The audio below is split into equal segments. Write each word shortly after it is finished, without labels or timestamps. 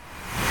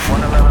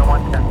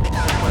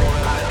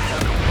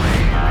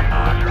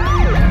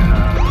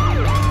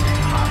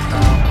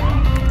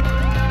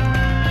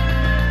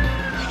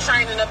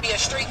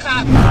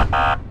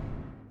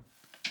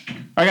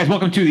All right, guys,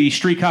 welcome to the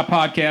Street Cop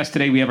Podcast.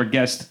 Today we have our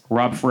guest,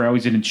 Rob Ferreiro.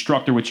 He's an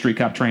instructor with Street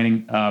Cop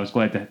Training. I was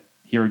glad to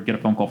get a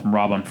phone call from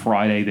Rob on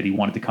Friday that he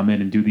wanted to come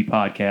in and do the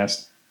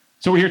podcast.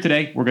 So we're here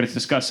today. We're going to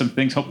discuss some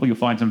things. Hopefully you'll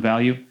find some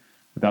value.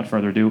 Without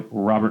further ado,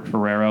 Robert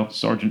Ferreiro,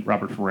 Sergeant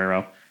Robert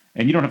Ferreiro.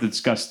 And you don't have to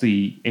discuss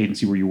the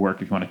agency where you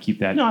work if you want to keep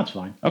that. No, that's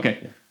fine.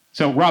 Okay. Yeah.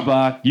 So,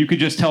 Rob, you could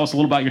just tell us a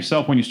little about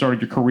yourself when you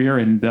started your career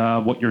and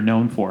what you're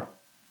known for.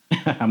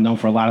 I'm known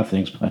for a lot of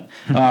things, but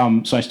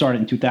so I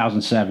started in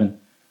 2007.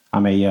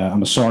 I'm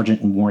a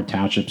sergeant in Warren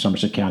Township,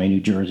 Somerset County, New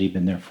Jersey.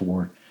 Been there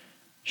for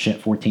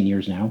 14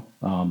 years now.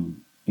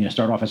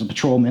 Started off as a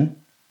patrolman.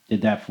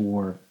 Did that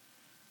for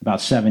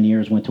about 7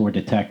 years. Went to our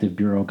detective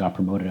bureau. Got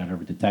promoted out of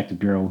our detective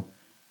bureau,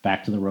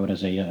 back to the road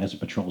as a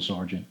patrol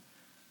sergeant.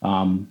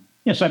 So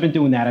I've been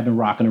doing that. I've been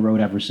rocking the road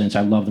ever since.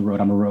 I love the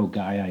road. I'm a road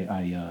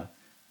guy.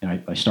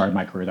 I started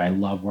my career. I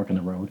love working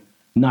the road.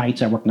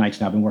 Nights. I work nights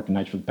now. I've been working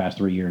nights for the past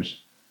 3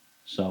 years.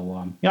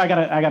 So I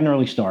got an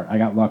early start. I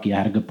got lucky. I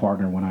had a good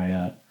partner when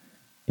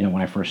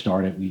I first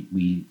started.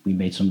 We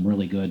made some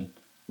really good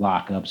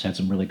lockups, had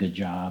some really good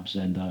jobs,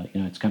 and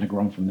it's kind of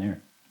grown from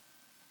there.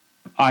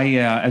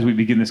 As we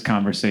begin this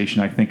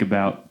conversation, I think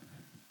about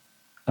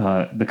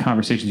the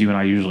conversations you and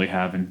I usually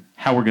have and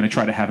how we're going to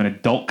try to have an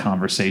adult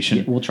conversation.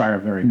 Yeah, we'll try our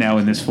very now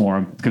best. In this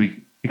forum. It's going to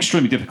be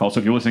extremely difficult. So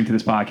if you're listening to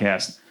this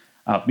podcast,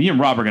 me and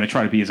Rob are going to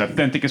try to be as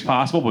authentic as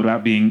possible, but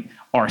without being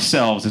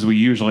ourselves as we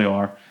usually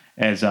are.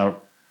 As I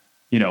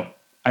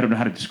don't know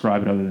how to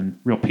describe it other than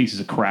real pieces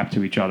of crap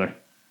to each other.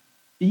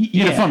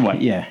 In a fun way.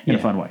 In a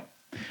fun way.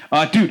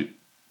 Dude,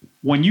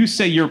 when you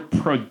say you're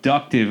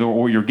productive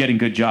or you're getting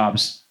good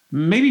jobs,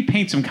 maybe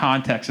paint some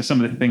context to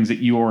some of the things that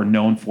you are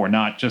known for,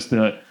 not just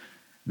the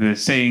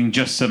saying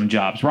just some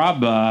jobs.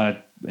 Rob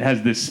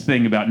has this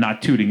thing about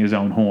not tooting his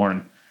own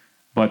horn,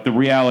 but the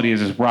reality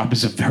is Rob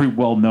is a very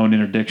well-known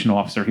interdiction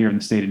officer here in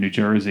the state of New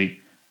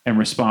Jersey and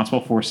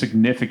responsible for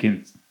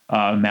significant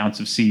amounts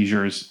of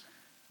seizures,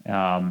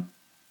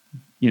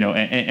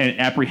 and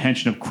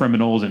apprehension of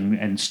criminals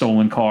and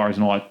stolen cars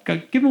and all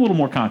that. Give him a little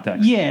more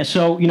context. Yeah.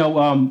 So,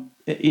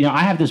 I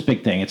have this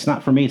big thing. It's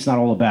not, for me, it's not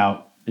all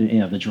about,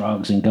 the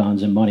drugs and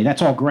guns and money.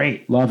 That's all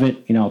great. Love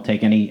it. I'll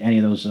take any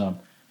of those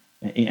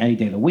any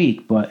day of the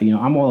week. But,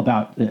 I'm all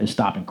about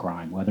stopping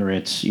crime, whether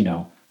it's,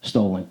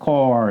 stolen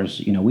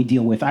cars. We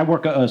deal with, I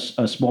work a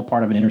small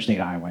part of an interstate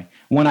highway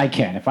when I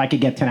can. If I could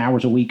get 10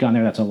 hours a week on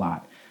there, that's a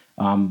lot.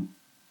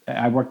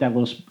 I work that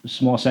little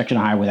small section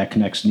of highway that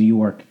connects New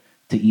York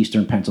to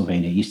eastern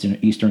Pennsylvania,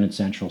 eastern and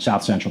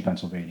south central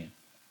Pennsylvania.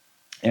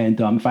 And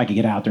if I could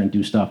get out there and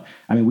do stuff,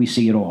 we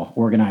see it all: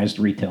 organized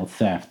retail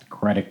theft,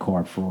 credit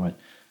card fraud,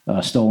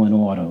 stolen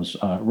autos,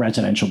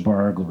 residential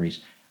burglaries.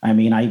 I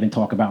even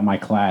talk about in my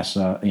class,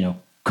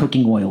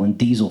 cooking oil and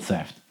diesel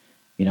theft.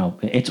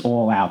 It's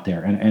all out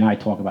there, and I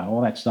talk about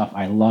all that stuff.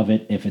 I love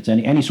it. If it's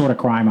any sort of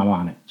crime, I'm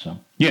on it. So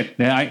yeah,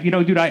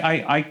 dude,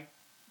 I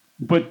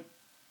put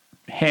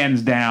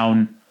hands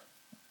down.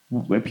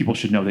 People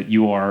should know that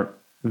you are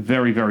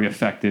very, very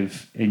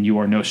effective, and you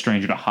are no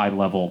stranger to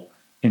high-level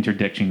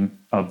interdiction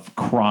of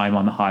crime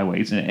on the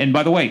highways. And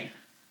by the way,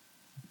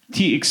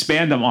 to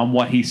expand on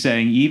what he's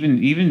saying, even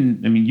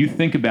you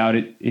think about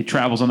it, it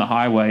travels on the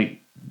highway.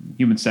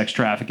 Human sex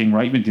trafficking,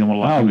 right? You've been dealing with a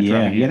lot of human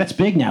trafficking. Yeah, that's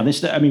big now.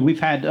 We've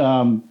had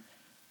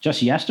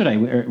just yesterday.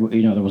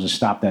 There was a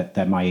stop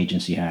that my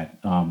agency had,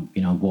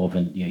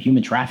 involving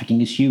human trafficking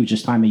is huge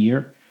this time of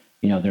year.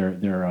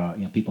 There are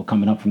people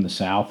coming up from the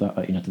south,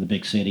 to the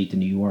big city, to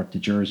New York, to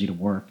Jersey, to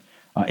work.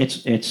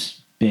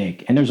 It's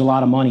big, and there's a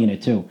lot of money in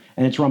it too.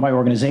 And it's run by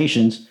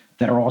organizations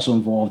that are also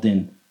involved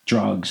in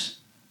drugs,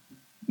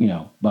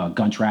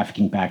 gun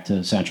trafficking back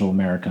to Central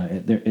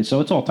America.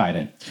 So it's all tied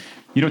in.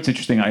 It's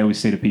interesting. I always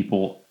say to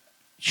people,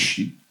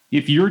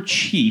 if your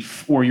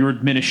chief or your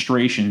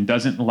administration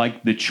doesn't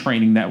like the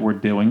training that we're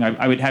doing,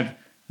 I would have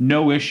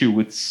no issue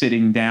with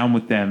sitting down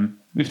with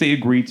them if they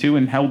agree to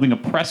and holding a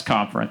press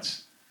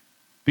conference.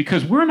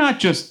 Because we're not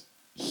just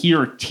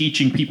here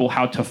teaching people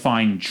how to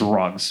find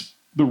drugs.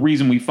 The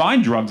reason we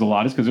find drugs a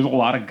lot is because there's a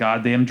lot of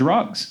goddamn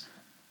drugs.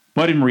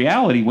 But in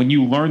reality, when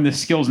you learn the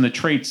skills and the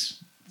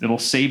traits, it'll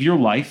save your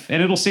life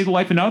and it'll save the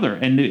life of another.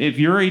 And if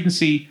your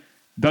agency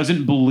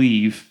doesn't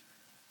believe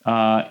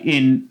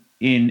in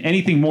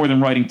anything more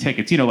than writing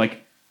tickets,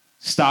 like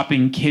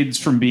stopping kids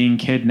from being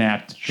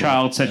kidnapped,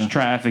 child sex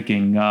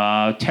trafficking,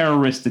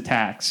 terrorist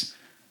attacks,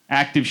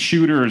 active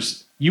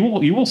shooters, you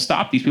will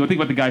stop these people. Think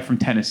about the guy from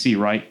Tennessee,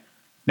 right?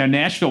 Now,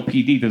 Nashville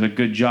PD does a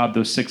good job.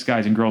 Those 6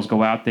 guys and girls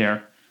go out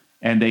there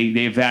and they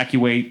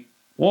evacuate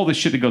all the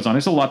shit that goes on.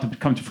 There's a lot to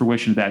come to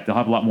fruition of that. They'll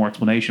have a lot more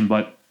explanation,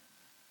 but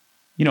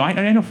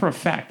I know for a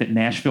fact that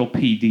Nashville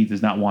PD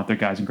does not want their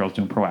guys and girls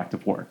doing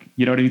proactive work.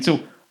 You know what I mean?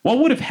 So what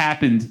would have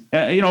happened?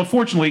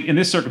 Unfortunately, in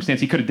this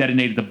circumstance, he could have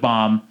detonated the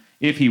bomb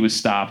if he was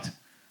stopped.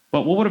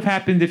 But what would have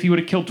happened if he would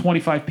have killed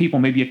 25 people?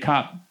 Maybe a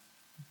cop,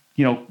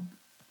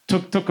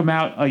 took him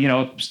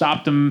out,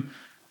 stopped him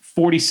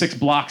 46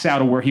 blocks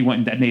out of where he went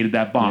and detonated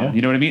that bomb. Yeah.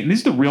 You know what I mean? And this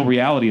is the real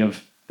reality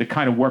of the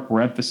kind of work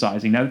we're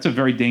emphasizing. Now, it's a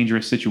very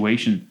dangerous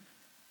situation,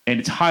 and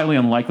it's highly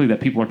unlikely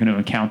that people are going to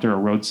encounter a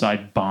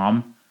roadside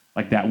bomb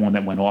like that one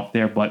that went off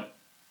there. But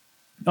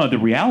the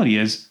reality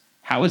is,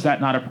 how is that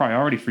not a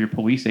priority for your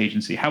police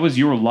agency? How is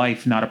your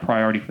life not a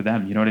priority for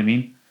them? You know what I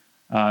mean?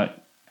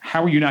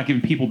 How are you not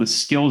giving people the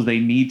skills they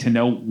need to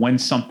know when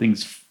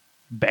something's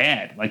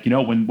bad? Like,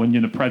 when you're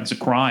in the presence of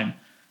crime,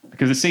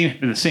 because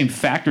the same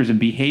factors and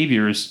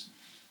behaviors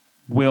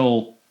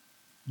will,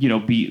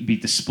 be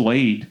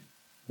displayed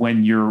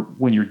when you're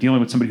dealing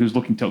with somebody who's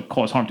looking to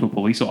cause harm to a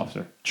police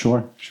officer.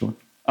 Sure.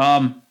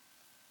 What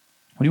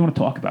do you want to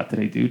talk about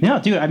today, dude? No,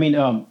 dude. I mean,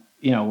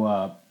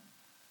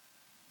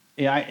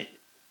 yeah,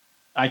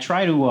 I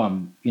try to,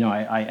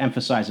 I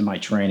emphasize in my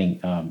training,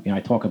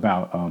 I talk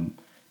about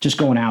just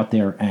going out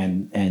there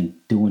and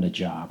doing a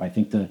job. I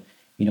think the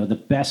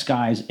best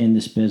guys in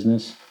this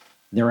business,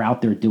 they're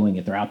out there doing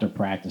it. They're out there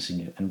practicing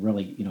it, and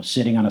really,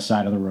 sitting on the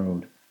side of the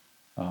road,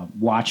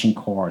 watching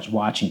cars,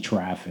 watching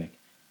traffic.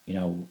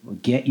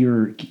 Get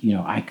your,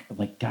 I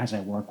like guys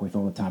I work with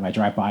all the time. I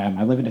drive by them.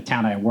 I live in the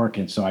town I work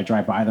in, so I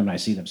drive by them and I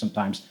see them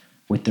sometimes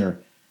with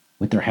their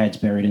heads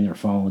buried in their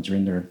phones or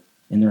in their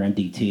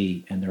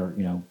MDT, and they're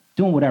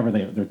doing whatever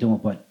they're doing,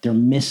 but they're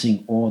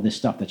missing all this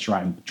stuff that's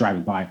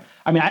driving by.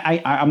 I mean,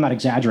 I'm not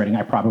exaggerating.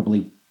 I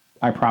probably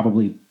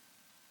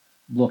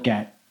look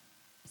at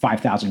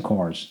 5,000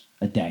 cars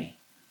a day,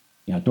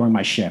 during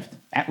my shift,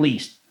 at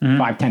least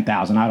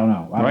 10,000. I don't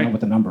know. I don't know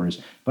what the number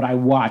is, but I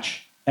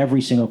watch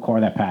every single car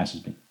that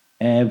passes me.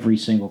 Every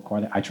single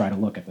car that I try to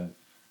look at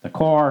the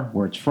car,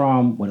 where it's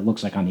from, what it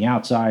looks like on the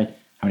outside,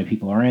 how many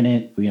people are in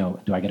it,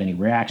 do I get any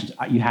reactions?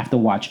 You have to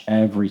watch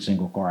every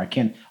single car. I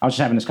was just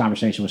having this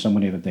conversation with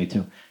someone the other day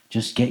too.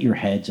 Just get your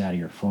heads out of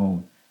your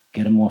phone.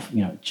 Get them off,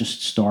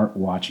 just start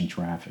watching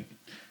traffic.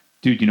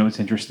 Dude, what's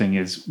interesting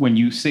is when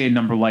you say a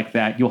number like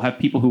that, you'll have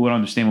people who would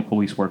understand what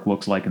police work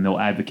looks like, and they'll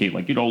advocate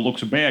like, it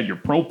looks bad, you're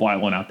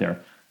profiling out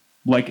there.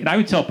 Like, and I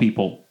would tell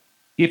people,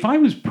 if I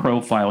was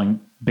profiling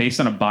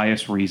based on a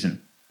biased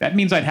reason, that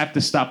means I'd have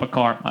to stop a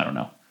car, I don't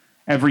know,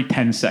 every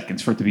 10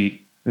 seconds for it to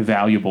be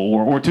valuable,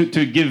 or to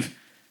give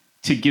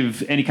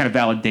any kind of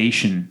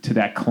validation to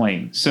that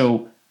claim.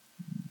 So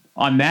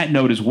on that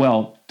note as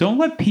well, don't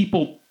let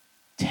people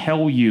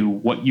tell you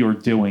what you're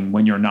doing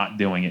when you're not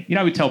doing it.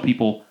 I would tell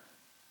people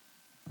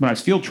when I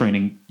was field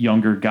training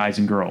younger guys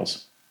and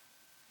girls,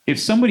 if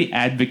somebody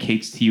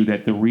advocates to you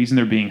that the reason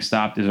they're being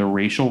stopped is a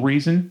racial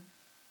reason,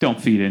 don't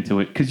feed into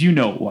it, because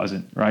it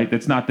wasn't, right?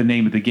 That's not the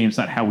name of the game. It's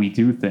not how we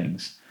do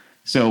things.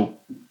 So,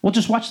 well,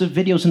 just watch the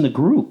videos in the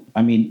group.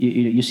 I mean,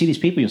 you see these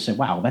people, you'll say,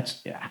 wow,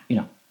 that's,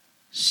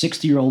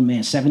 60-year-old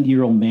man,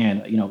 70-year-old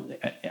man.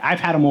 I've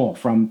had them all,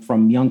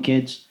 from young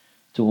kids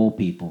to old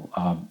people.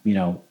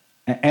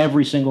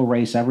 Every single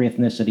race, every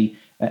ethnicity,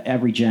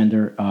 every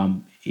gender,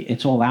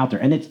 it's all out there.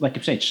 And it's like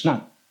I say, it's just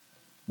not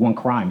one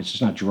crime. It's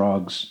just not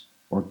drugs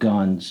or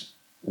guns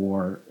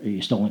or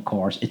stolen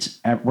cars.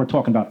 We're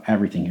talking about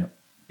everything here.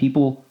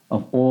 People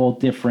of all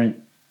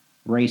different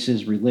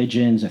races,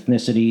 religions,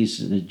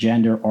 ethnicities, the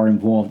gender are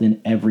involved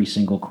in every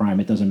single crime.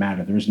 It doesn't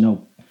matter. There's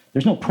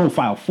no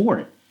profile for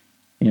it.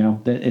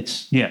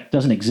 That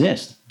doesn't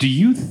exist. Do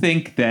you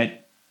think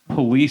that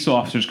police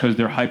officers, because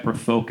they're hyper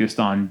focused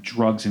on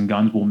drugs and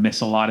guns, will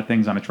miss a lot of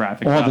things on a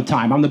traffic all stop? The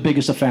time? I'm the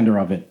biggest offender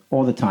of it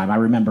all the time. I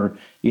remember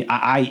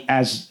I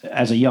as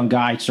a young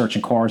guy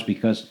searching cars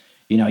because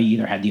you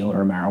either had the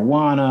odor of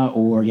marijuana,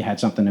 or you had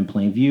something in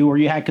plain view, or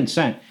you had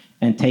consent,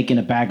 and taking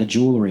a bag of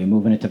jewelry and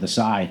moving it to the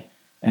side,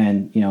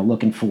 and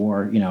looking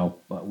for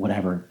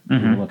whatever you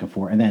were looking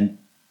for, and then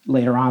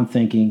later on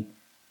thinking,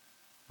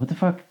 what the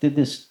fuck did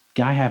this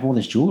guy have all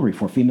this jewelry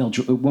for?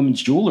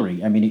 Women's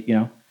jewelry. I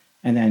mean,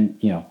 and then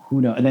who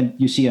knows? And then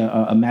you see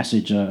a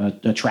message,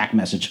 a track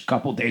message a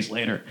couple days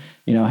later.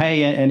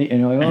 Hey,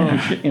 and oh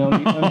shit,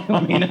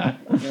 I mean,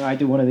 I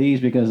do one of these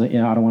because I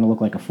don't want to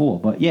look like a fool.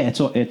 But yeah,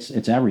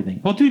 it's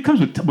everything. Well, dude, it comes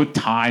with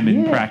time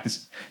and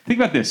practice. Think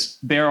about this: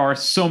 there are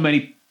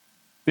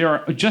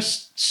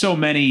just so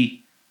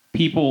many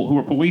people who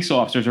are police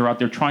officers who are out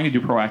there trying to do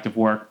proactive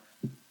work.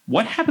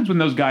 What happens when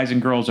those guys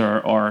and girls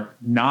are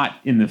not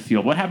in the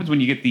field? What happens when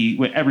you get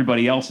when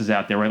everybody else is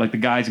out there, right? Like the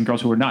guys and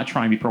girls who are not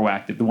trying to be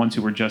proactive, the ones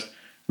who are just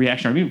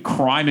reactionary. I mean,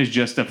 crime is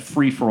just a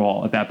free for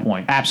all at that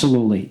point.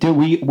 Absolutely,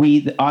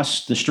 dude.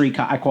 Us, the street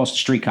I call us the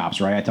street cops,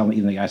 right? I tell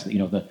them, the guys,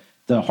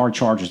 the hard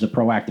chargers, the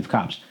proactive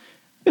cops.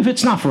 If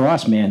it's not for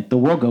us, man, the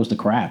world goes to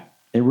crap.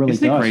 It really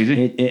does. Isn't it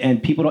crazy?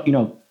 And people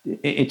don't,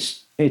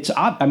 it's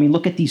odd. I mean,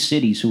 look at these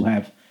cities who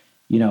have,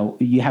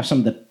 you have some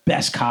of the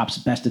best cops,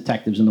 best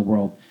detectives in the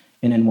world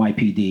in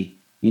NYPD,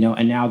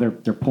 and now they're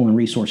pulling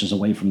resources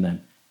away from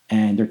them,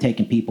 and they're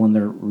taking people and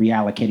they're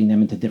reallocating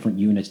them into different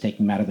units,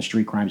 taking them out of the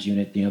street crimes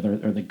unit,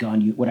 or the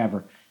gun unit,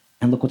 whatever.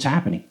 And look what's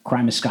happening.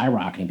 Crime is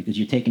skyrocketing because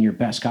you're taking your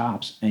best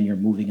cops and you're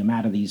moving them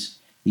out of these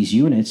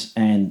units.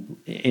 And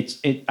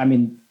I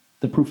mean,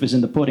 the proof is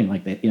in the pudding.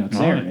 Like that, it's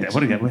there.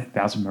 What do you get?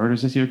 1,000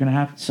 murders this year going to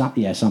have? Some.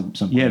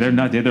 Yeah, they're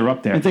not. They're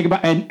up there. And think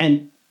about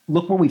and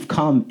look where we've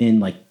come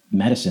in like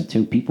medicine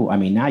too. People. I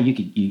mean, now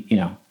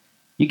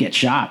you you get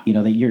shot,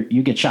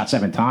 you get shot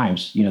 7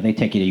 times, they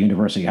take you to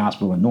University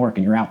Hospital in Newark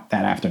and you're out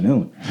that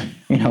afternoon.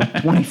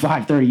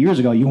 25, 30 years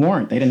ago, you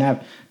weren't. They didn't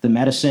have the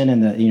medicine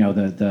and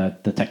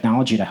the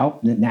technology to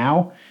help.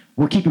 Now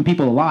we're keeping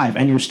people alive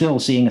and you're still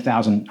seeing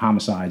 1,000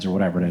 homicides or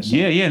whatever it is.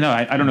 Yeah. No,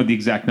 I don't know the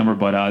exact number,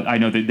 but I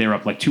know that they're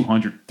up like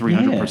 200,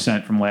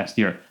 300% from last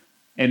year.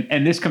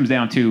 And this comes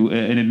down to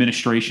an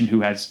administration who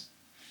has,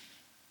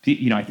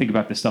 I think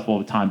about this stuff all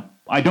the time.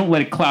 I don't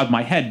let it cloud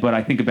my head, but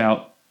I think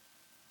about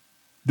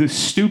the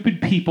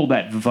stupid people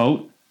that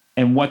vote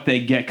and what they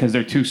get because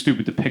they're too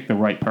stupid to pick the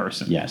right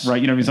person. Yes.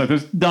 Right. It's like they're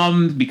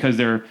dumb because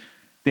they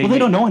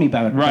don't know any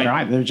better.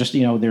 Right. They're just,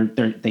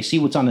 they see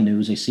what's on the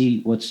news. They see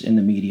what's in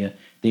the media.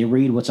 They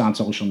read what's on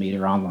social media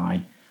or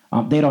online.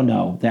 They don't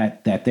know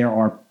that there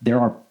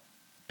are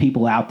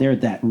people out there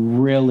that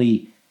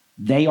really,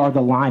 they are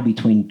the line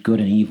between good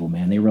and evil,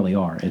 man. They really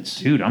are.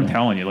 Dude, I'm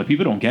telling you, like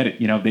people don't get it.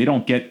 They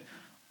don't get,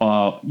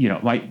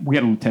 like we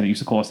had a lieutenant used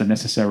to call us the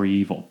necessary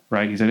evil,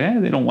 right? He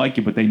said, they don't like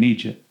you, but they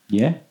need you.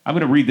 Yeah. I'm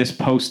going to read this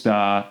post.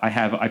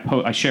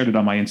 I shared it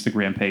on my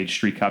Instagram page,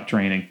 Street Cop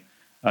Training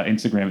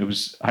Instagram. It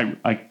was,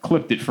 I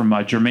clipped it from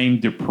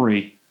Jermaine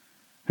Dupree,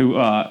 who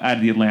out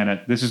of the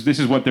Atlanta. This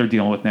is what they're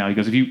dealing with now. He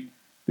goes, this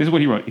is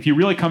what he wrote. If you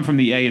really come from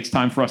the A, it's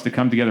time for us to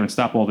come together and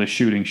stop all this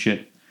shooting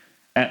shit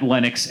at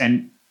Lennox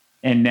and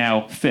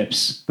now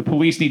Phipps. The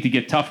police need to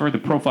get tougher. The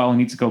profiling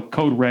needs to go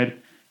code red.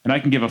 And I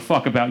can give a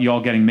fuck about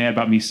y'all getting mad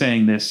about me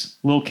saying this.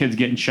 Little kids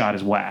getting shot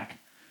is whack.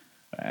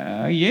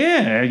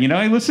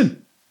 Hey,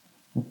 listen,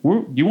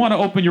 you want to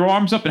open your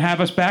arms up and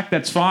have us back?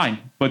 That's fine.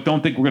 But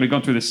don't think we're going to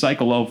go through this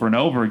cycle over and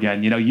over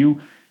again.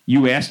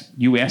 You asked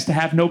to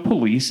have no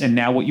police, and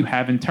now what you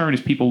have in turn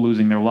is people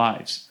losing their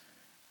lives.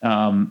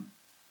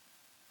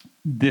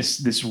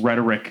 This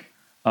rhetoric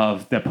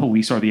of that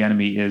police are the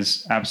enemy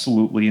is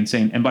absolutely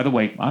insane. And by the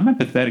way, I'm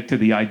empathetic to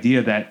the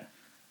idea that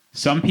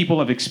some people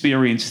have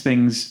experienced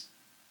things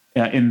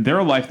in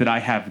their life that I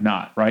have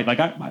not, right? Like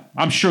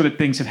I'm sure that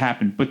things have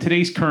happened, but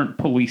today's current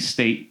police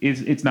state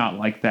it's not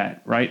like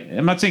that, right?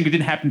 I'm not saying it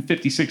didn't happen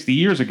 50, 60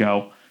 years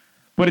ago,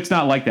 but it's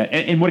not like that.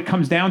 And what it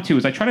comes down to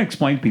is I try to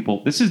explain to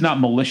people, this is not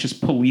malicious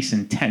police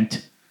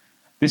intent.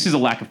 This is a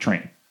lack of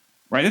training,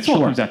 right? That's all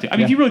it comes down to. I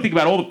mean, if you really think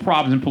about all the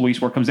problems in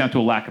police work, it comes down to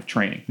a lack of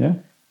training. Yeah.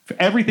 For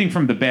everything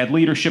from the bad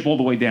leadership all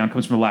the way down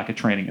comes from a lack of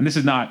training. And this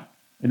is not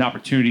an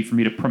opportunity for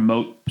me to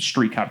promote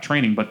street cop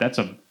training, but that's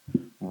a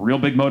real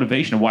big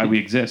motivation of why we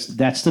exist.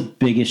 That's the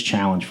biggest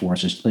challenge for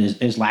us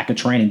is lack of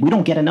training. We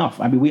don't get enough.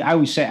 I mean,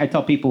 I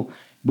tell people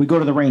we go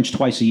to the range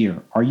twice a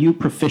year. Are you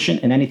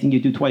proficient in anything you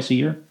do twice a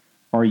year?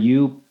 Are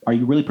you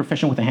really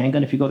proficient with a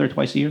handgun if you go there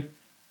twice a year?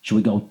 Should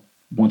we go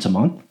once a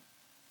month?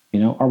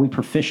 Are we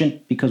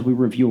proficient because we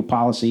review a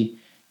policy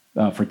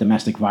for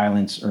domestic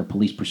violence or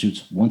police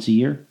pursuits once a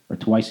year or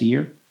twice a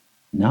year?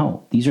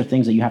 No, these are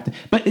things that you have to.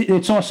 But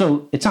it's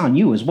on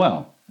you as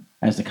well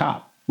as the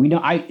cop. We know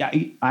I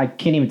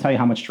can't even tell you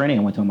how much training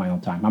I went to on my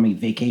own time, how many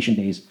vacation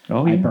days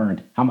I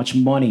burned, how much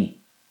money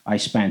I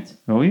spent.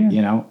 Oh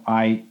yeah.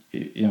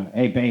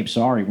 Hey babe,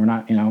 sorry, we're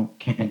not,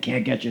 can't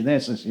get you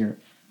this year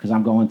because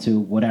I'm going to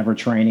whatever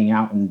training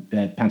out in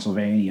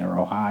Pennsylvania or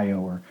Ohio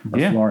or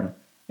Florida.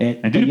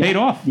 It paid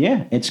off.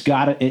 Yeah, it's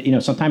got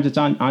to. Sometimes it's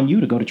on you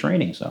to go to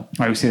training. So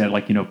I always say that,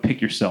 like,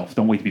 pick yourself.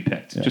 Don't wait to be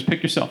picked. Yeah. Just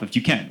pick yourself if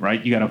you can.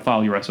 Right? You got to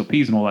follow your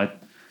SOPs and all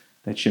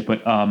that shit.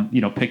 But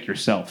pick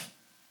yourself.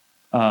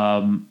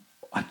 I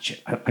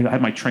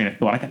had my train of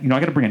thought. I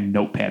got to bring a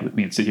notepad with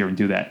me and sit here and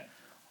do that.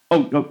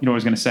 Oh, what I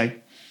was going to say?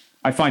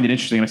 I find it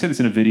interesting, and I said this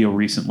in a video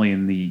recently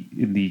in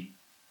the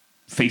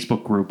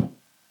Facebook group,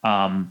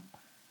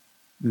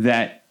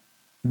 that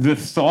the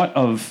thought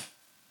of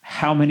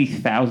how many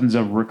thousands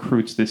of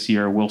recruits this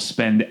year will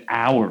spend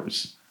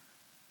hours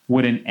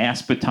with an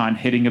ass baton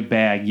hitting a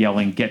bag,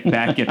 yelling, "Get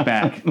back, get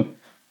back."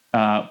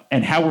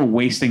 And how we're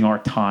wasting our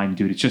time,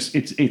 dude.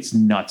 It's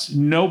nuts.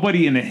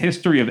 Nobody in the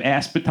history of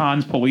ass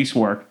batons police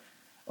work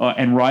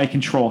and riot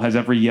control has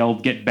ever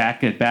yelled, "Get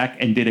back,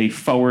 and did a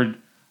forward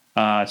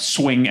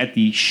swing at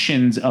the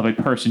shins of a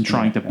person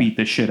trying to beat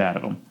the shit out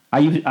of them.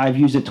 I've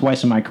used it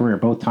twice in my career.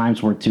 Both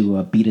times were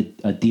to beat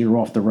a deer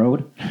off the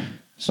road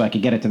so I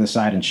could get it to the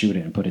side and shoot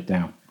it and put it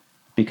down.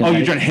 Because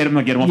you're trying to hit him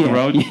and get him off the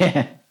road?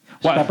 Yeah.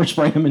 Pepper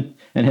spray them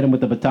and hit them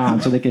with the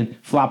baton so they can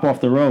flop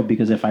off the road,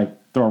 because if I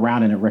throw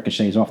around and it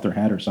ricochets off their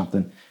head or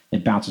something,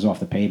 it bounces off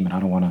the pavement.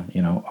 I don't want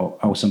to,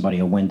 owe somebody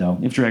a window.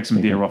 You've dragged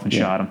some deer off and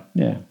shot him.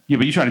 Yeah. Yeah,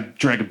 but you try to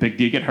drag a big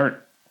deer, get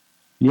hurt.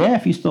 Yeah,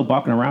 if he's still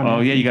bucking around.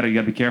 Oh, yeah, you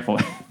gotta be careful.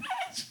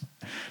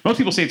 Most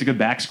people say it's a good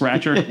back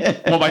scratcher.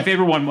 Well, my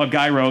favorite one, a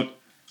guy wrote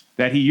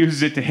that he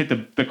uses it to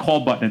hit the call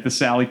button at the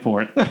Sally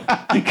port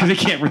because he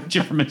can't reach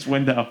it from his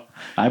window.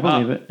 I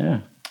believe it,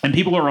 yeah. And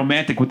people are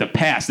romantic with the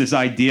past, this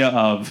idea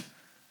of,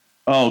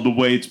 the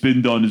way it's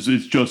been done is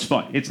just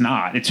fun. It's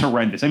not. It's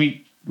horrendous. I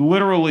mean,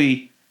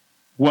 literally,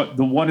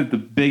 one of the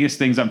biggest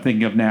things I'm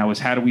thinking of now is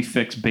how do we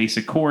fix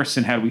basic course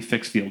and how do we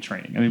fix field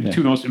training? I mean, two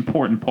of the most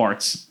important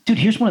parts. Dude,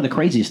 here's one of the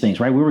craziest things,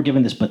 right? We were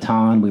given this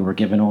baton. We were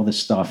given all this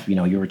stuff.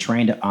 You were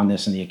trained on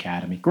this in the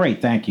academy.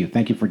 Great, thank you.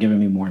 Thank you for giving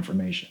me more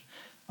information.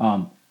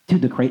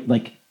 Dude,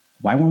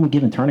 Why weren't we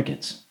given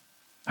tourniquets?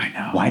 I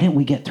know. Why didn't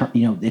we get,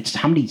 it's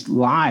how many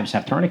lives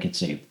have tourniquets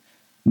saved?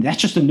 And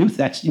that's just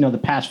that's, the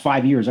past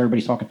 5 years,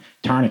 everybody's talking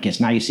tourniquets.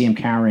 Now you see them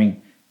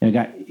carrying,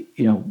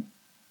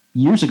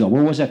 years ago,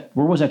 where was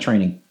that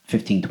training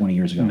 15, 20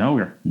 years ago?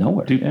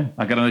 Nowhere. Dude, yeah.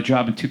 I got on the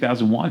job in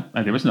 2001.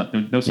 There was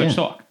no such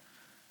talk.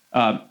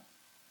 And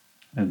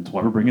that's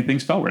why we're bringing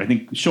things forward. I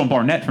think Sean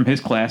Barnett from his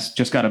class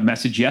just got a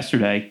message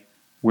yesterday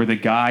where the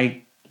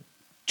guy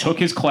took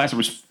his class.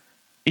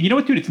 And you know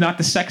what, dude? It's not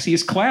the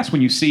sexiest class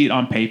when you see it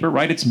on paper,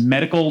 right? It's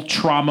medical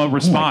trauma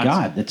response. Oh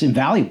my God, that's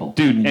invaluable.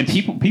 Dude, and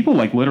people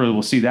like literally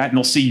will see that and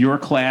they'll see your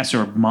class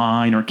or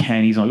mine or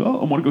Kenny's and like,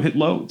 oh, I want to go hit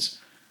loads.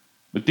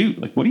 But dude,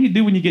 like, what do you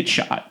do when you get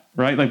shot,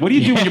 right? Like, what do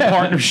you do when your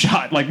partner's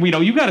shot? Like,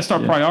 you got to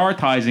start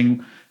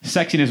prioritizing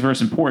sexiness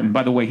versus important.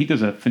 By the way, he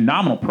does a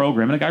phenomenal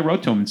program. And a guy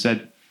wrote to him and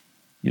said,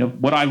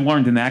 what I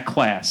learned in that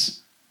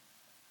class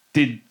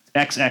did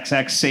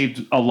XXX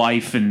saved a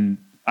life and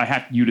I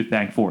have you to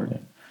thank for it. Yeah.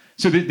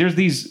 So there's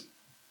these,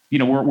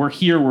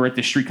 we're at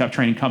the Street Cop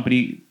Training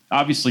Company,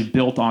 obviously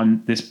built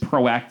on this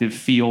proactive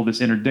feel, this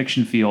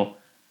interdiction feel,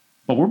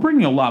 but we're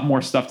bringing a lot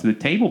more stuff to the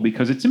table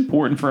because it's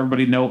important for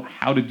everybody to know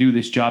how to do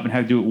this job and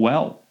how to do it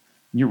well.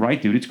 And you're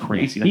right, dude. It's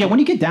crazy. Yeah, when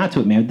you get down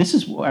to it, man,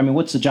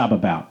 what's the job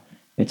about?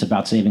 It's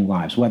about saving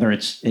lives, whether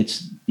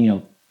it's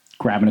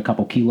grabbing a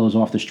couple kilos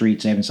off the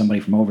street, saving somebody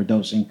from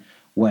overdosing,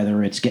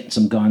 whether it's getting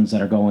some guns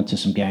that are going to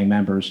some gang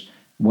members,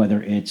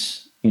 whether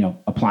it's,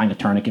 applying a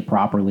tourniquet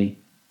properly.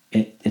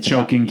 It's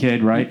choking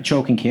kid, right?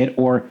 Choking kid,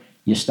 or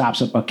you stop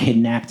a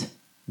kidnapped,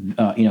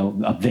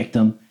 a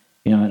victim,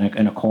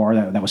 in a car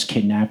that was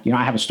kidnapped.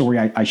 I have a story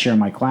I share in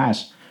my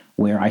class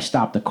where I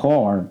stopped a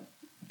car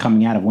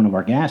coming out of one of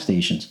our gas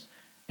stations,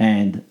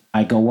 and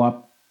I go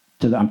up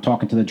I'm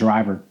talking to the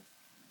driver.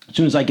 As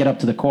soon as I get up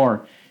to the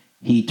car,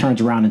 he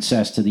turns around and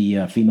says to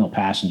the female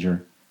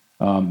passenger,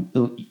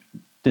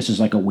 this is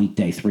like a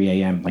weekday, 3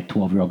 a.m., like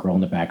 12-year-old girl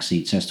in the back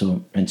seat, says to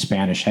him in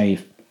Spanish, hey,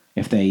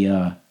 if they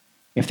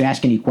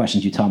ask any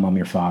questions, you tell them I'm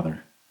your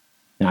father.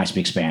 And I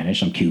speak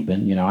Spanish. I'm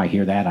Cuban. I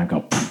hear that. I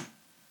go,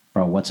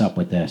 bro, what's up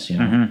with this?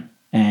 Mm-hmm.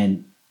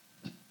 And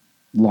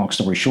long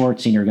story short,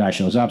 senior guy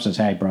shows up, says,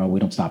 hey, bro, we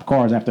don't stop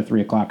cars after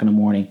 3 o'clock in the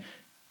morning.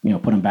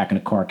 Put them back in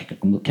the car, kick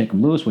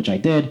them loose, which I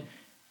did.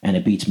 And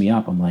it beats me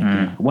up. I'm like,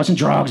 it wasn't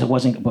drugs. It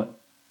wasn't, but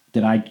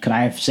could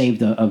I have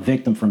saved a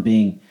victim from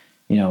being,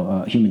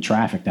 human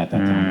trafficked at that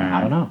time?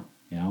 I don't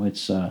know.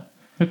 It's a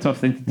tough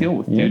thing to deal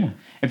with, dude. Yeah.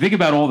 And think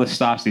about all the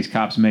stops these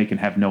cops make and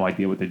have no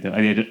idea what they're doing.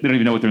 They don't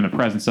even know what they're in the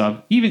presence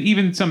of.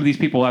 Even some of these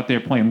people out there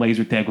playing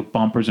laser tag with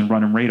bumpers and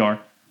running radar,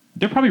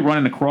 they're probably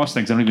running across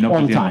things. I don't even know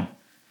all the time.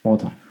 All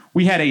the time.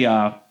 We had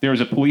there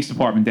was a police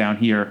department down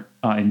here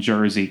in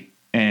Jersey,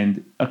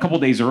 and a couple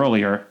days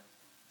earlier,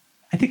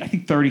 I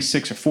think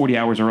 36 or 40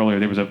 hours earlier,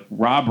 there was a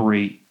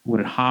robbery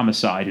with a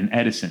homicide in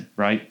Edison,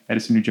 right?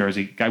 Edison, New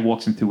Jersey. Guy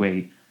walks into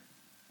a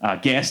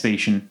gas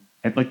station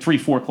at like 3,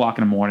 4 o'clock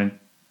in the morning,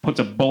 puts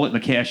a bullet in the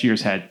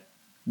cashier's head,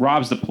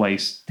 robs the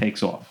place,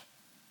 takes off.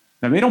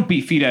 Now, they don't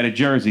beat feet out of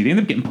Jersey. They end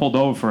up getting pulled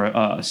over for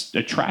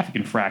a traffic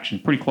infraction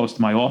pretty close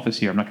to my office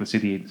here. I'm not going to say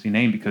the agency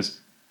name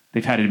because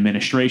they've had an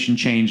administration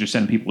change. They're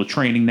sending people to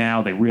training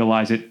now. They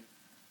realize it.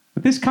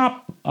 But this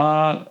cop,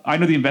 I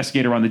know the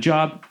investigator on the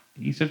job.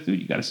 He says, dude,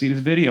 you got to see this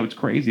video. It's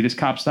crazy. This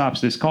cop stops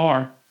this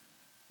car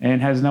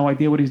and has no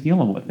idea what he's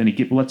dealing with. And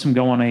he lets him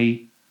go on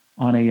a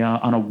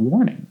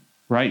warning,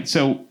 right?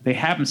 So they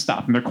have him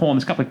stop him. They're calling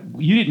this cop like,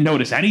 you didn't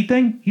notice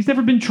anything? He's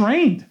never been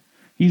trained.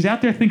 He's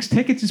out there, thinks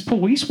tickets is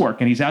police work,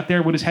 and he's out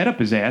there with his head up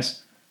his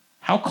ass.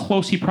 How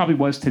close he probably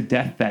was to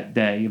death that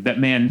day of that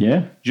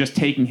man just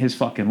taking his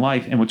fucking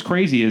life. And what's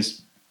crazy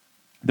is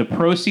the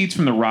proceeds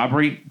from the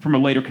robbery, from a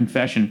later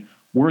confession,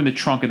 were in the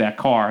trunk of that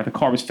car. The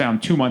car was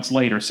found 2 months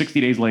later, 60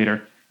 days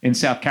later, in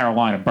South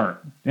Carolina, burnt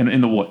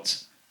in the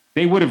woods.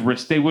 They would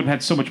have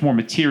had so much more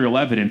material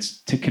evidence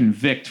to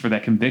convict for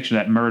that conviction,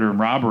 that murder and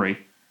robbery,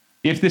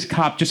 if this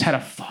cop just had a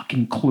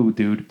fucking clue,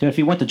 dude. Dude, if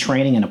he went to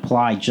training and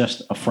applied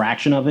just a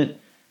fraction of it,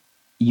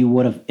 you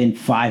would have, in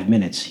 5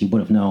 minutes, he would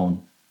have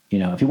known.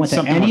 If he went to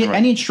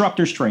any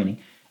instructor's training,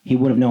 he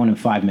would have known in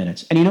 5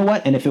 minutes. And you know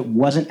what? And if it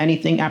wasn't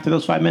anything after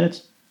those 5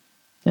 minutes,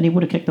 then he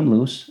would have kicked them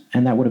loose.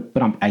 And that would have,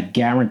 but I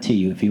guarantee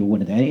you, if he would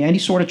have any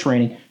sort of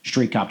training,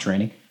 street cop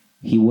training,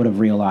 he would have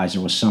realized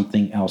there was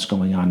something else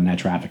going on in that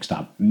traffic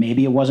stop.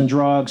 Maybe it wasn't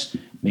drugs,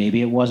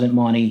 maybe it wasn't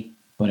money,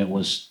 but it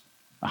was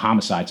a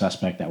homicide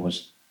suspect that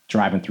was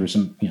driving through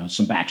some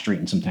back street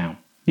in some town.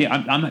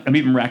 Yeah, I'm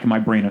even racking my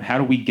brain of how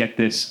do we get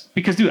this?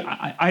 Because, dude,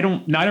 I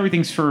don't. Not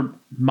everything's for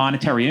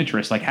monetary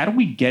interest. Like, how do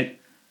we get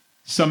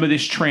some of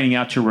this training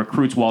out to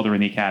recruits while they're in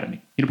the academy?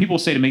 People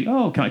say to me,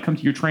 "Oh, can I come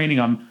to your training?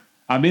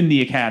 I'm in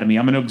the academy.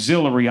 I'm an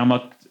auxiliary.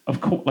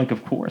 Of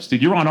course,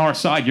 dude. You're on our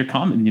side. You're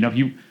coming.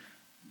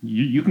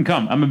 You can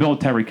come. I'm a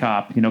military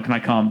cop. Can I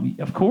come?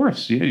 Of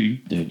course, yeah.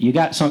 Dude, you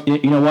got some.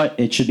 You know what?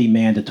 It should be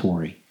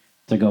mandatory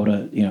to go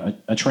to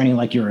a training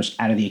like yours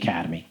out of the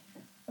academy.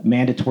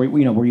 Mandatory,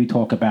 where you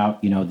talk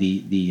about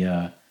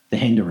the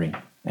hindering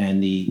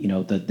and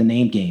the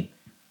name game.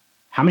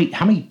 How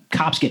many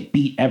cops get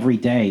beat every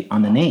day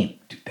on the name?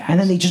 Dude, and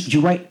then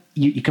you write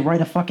you could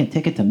write a fucking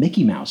ticket to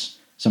Mickey Mouse,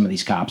 some of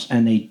these cops,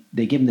 and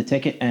they give him the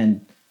ticket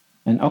and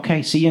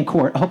okay, see you in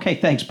court. Okay,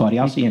 thanks, buddy.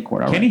 I'll see you in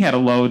court. All Kenny right. had a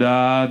load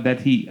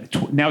that he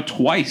now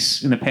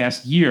twice in the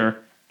past year.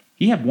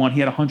 He had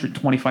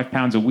 125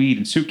 pounds of weed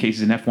in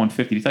suitcases in F-150.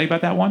 Did he tell you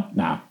about that one?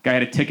 No. Guy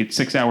had a ticket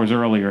 6 hours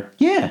earlier.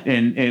 Yeah.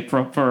 And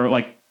for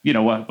like,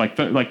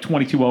 like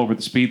 22 over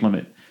the speed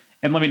limit.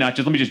 And let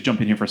me just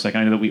jump in here for a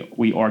second. I know that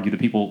we argue that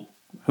people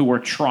who are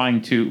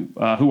trying to,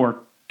 who are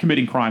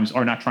committing crimes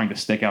are not trying to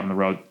stick out on the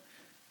road.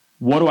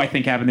 What do I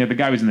think happened there? The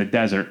guy was in the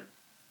desert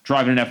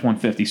driving an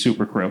F-150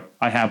 Super Crew.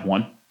 I have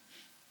one.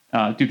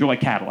 Dude, they're like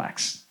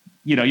Cadillacs.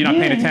 You're not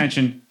paying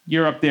attention.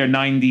 You're up there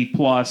 90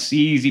 plus,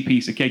 easy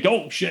piece of cake.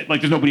 Oh, shit.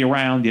 Like, there's nobody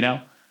around,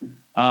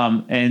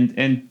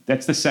 And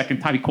that's the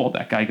second time he called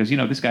that guy. He goes,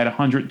 this guy had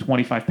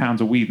 125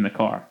 pounds of weed in the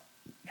car.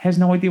 Has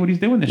no idea what he's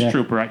doing, this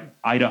trooper,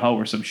 Idaho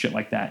or some shit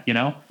like that,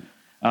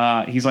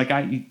 He's like,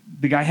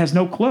 the guy has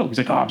no clue. He's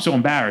like, oh, I'm so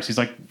embarrassed. He's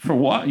like, for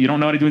what? You don't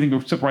know how to do anything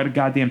except write a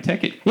goddamn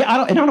ticket.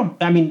 Yeah,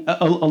 I mean,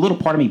 a little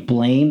part of me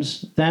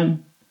blames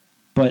them,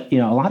 but,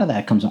 a lot of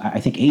that comes, I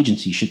think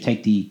agencies should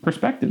take the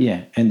perspective.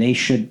 Yeah, and they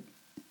should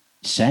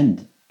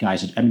send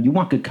guys. I mean, you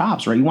want good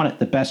cops, right? You want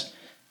the best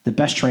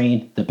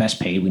trained, the best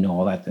paid. We know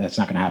all that. That's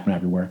not going to happen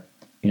everywhere.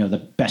 The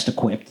best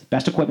equipped,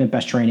 best equipment,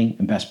 best training,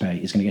 and best pay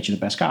is going to get you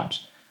the best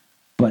cops.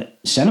 But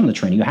send them the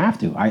training. You have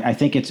to. I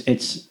think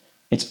it's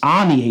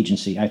on the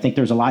agency. I think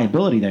there's a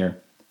liability there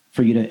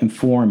for you to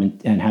inform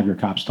and have your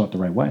cops taught the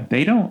right way.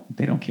 They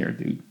don't care,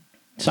 dude.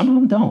 Some of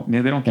them don't.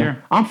 Yeah, they don't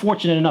care. I'm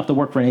fortunate enough to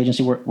work for an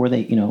agency where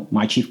they,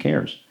 my chief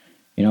cares.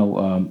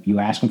 You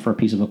ask them for a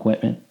piece of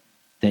equipment,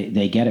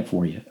 they get it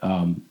for you.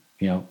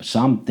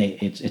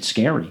 It's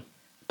scary,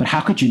 but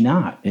how could you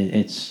not?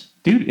 Because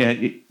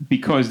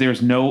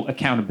there's no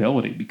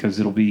accountability. Because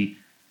it'll be,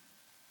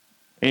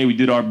 hey, we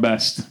did our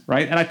best,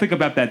 right? And I think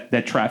about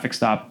that traffic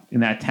stop in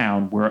that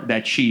town where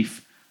that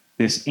chief,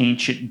 this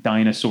ancient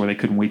dinosaur they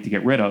couldn't wait to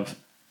get rid of,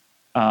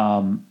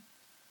 and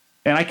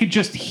I could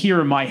just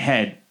hear in my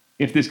head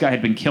if this guy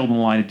had been killed in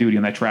the line of duty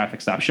on that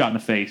traffic stop, shot in the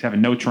face,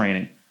 having no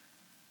training,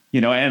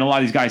 and a lot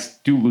of these guys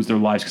do lose their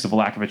lives because of a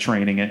lack of a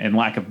training and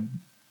lack of,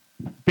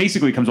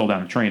 basically it comes all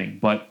down to training.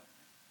 But,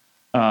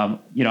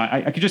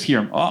 I could just hear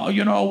him,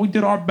 oh, we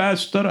did our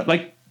best.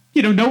 Like,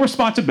 no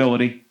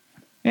responsibility.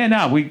 Yeah,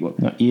 no,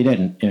 you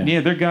didn't. Yeah,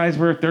 their guys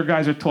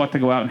are taught to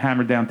go out and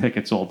hammer down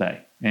tickets all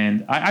day.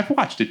 And I've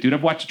watched it, dude.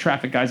 I've watched the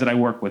traffic guys that I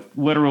work with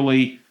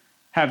literally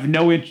have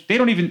no interest. They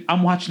don't even,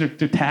 I'm watching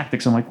their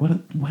tactics. I'm like,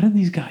 what are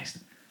these guys?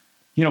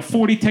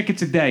 40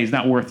 tickets a day is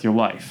not worth your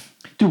life.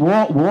 Dude,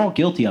 we're all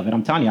guilty of it.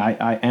 I'm telling you,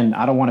 and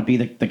I don't want to be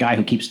the guy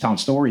who keeps telling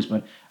stories,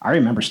 but I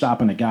remember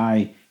stopping a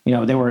guy,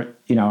 they were,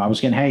 I was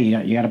getting, hey,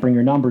 you got to bring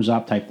your numbers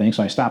up type thing.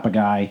 So I stop a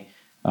guy.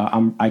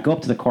 I go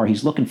up to the car.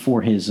 He's looking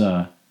for his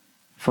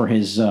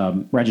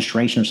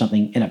registration or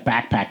something in a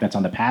backpack that's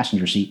on the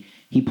passenger seat.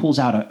 He pulls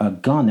out a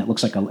gun that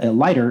looks like a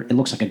lighter. It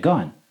looks like a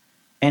gun.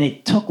 And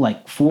it took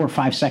like 4 or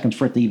 5 seconds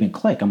for it to even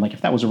click. I'm like,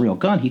 if that was a real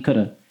gun, he could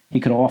have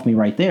offed me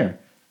right there.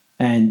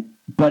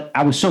 But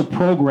I was so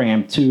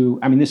programmed to,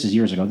 I mean, this is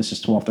years ago. This is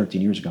 12, 13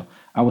 years ago.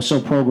 I was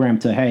so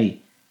programmed to, hey,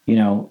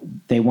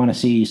 they want to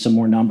see some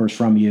more numbers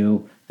from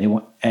you.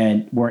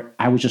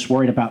 I was just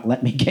worried about,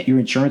 let me get your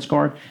insurance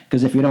card.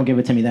 Because if you don't give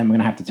it to me, then I'm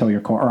going to have to tow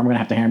your car, or I'm going to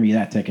have to hammer you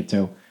that ticket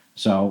too.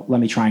 So let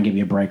me try and give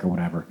you a break or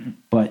whatever.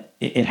 But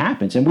it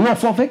happens. And we all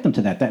fall victim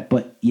to that.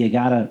 But you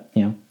got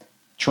to,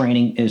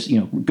 training is,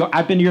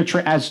 I've been to your,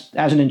 as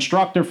an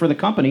instructor for the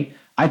company,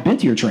 I've been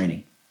to your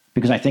training.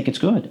 Because I think it's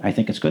good. I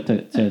think it's good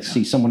to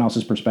see someone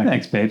else's perspective.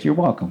 Thanks, babe. You're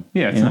welcome.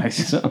 Yeah, it's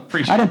nice. So,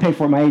 I didn't pay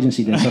for it. My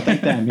agency did, so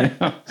thank them.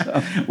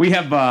 So. We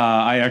have,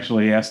 I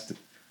actually asked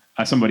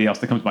somebody else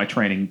that comes to my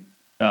training.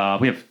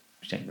 We have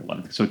January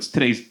 11th. So it's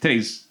today's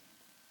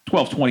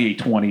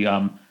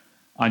 12/28/20.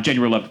 On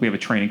January 11th, we have a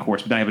training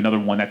course. But then I have another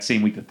one that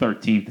same week, the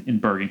 13th, in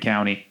Bergen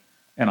County.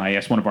 And I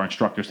asked one of our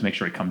instructors to make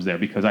sure he comes there.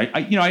 Because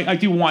I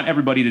do want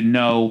everybody to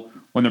know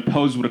when they're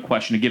posed with a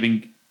question of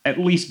giving at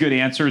least good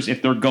answers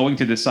if they're going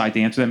to decide to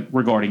answer them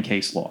regarding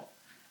case law.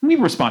 We have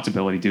a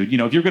responsibility, dude.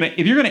 If you're gonna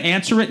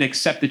answer it and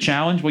accept the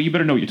challenge, well, you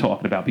better know what you're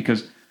talking about,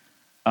 because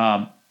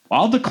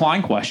I'll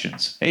decline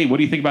questions. Hey, what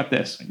do you think about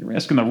this? You're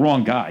asking the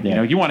wrong guy.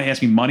 Yeah. You want to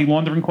ask me money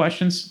laundering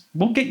questions?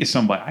 We'll get you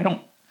somebody.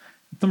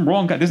 The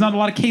wrong guy. There's not a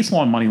lot of case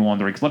law on money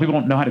laundering because a lot of people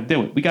don't know how to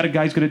do it. We got a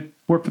guy who's going to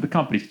work for the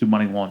company to do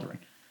money laundering.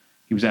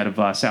 He was out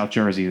of South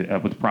Jersey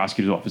with the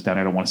prosecutor's office down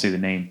there. I don't want to say the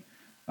name.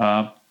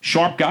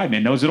 Sharp guy,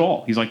 man, knows it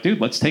all. He's like, dude,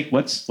 let's get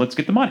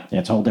the money. Yeah,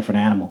 it's a whole different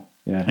animal.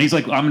 Yeah. And he's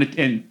like, now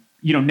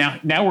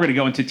we're gonna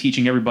go into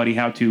teaching everybody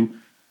how to,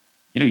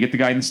 you get the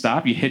guy in the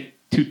stop, you hit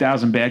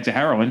 2,000 bags of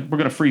heroin, we're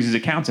gonna freeze his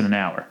accounts in an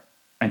hour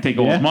and take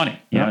all his money.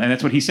 And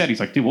that's what he said. He's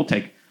like, dude, we'll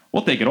take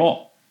it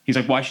all. He's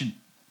like, why should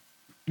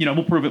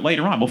we'll prove it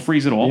later on. We'll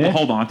freeze it all, we'll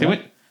hold on to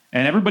it.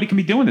 And everybody can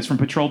be doing this from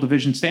patrol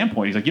division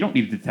standpoint. He's like, you don't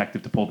need a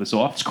detective to pull this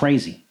off. It's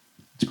crazy.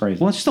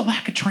 Well, it's just a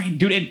lack of training,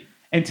 dude.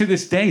 And to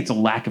this day, it's a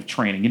lack of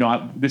training.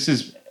 This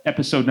is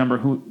episode number,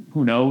 who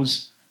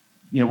knows?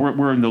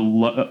 We're in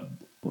the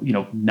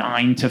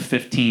 9 to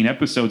 15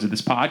 episodes of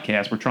this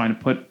podcast. We're trying to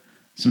put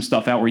some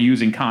stuff out. We're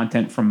using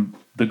content from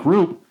the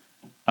group.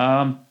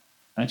 I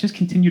just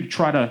continue to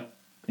try to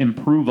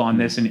improve on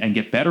this and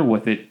get better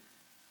with it.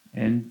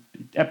 And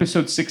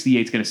episode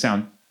 68 is going to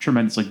sound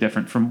tremendously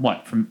different from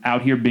what? From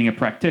out here being a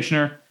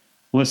practitioner,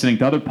 listening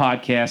to other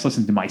podcasts,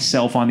 listening to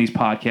myself on these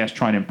podcasts,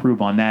 trying to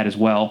improve on that as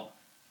well.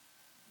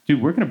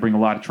 Dude, we're going to bring a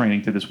lot of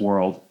training to this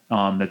world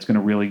that's going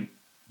to really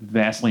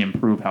vastly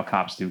improve how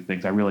cops do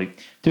things.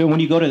 Dude,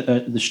 when you go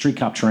to the street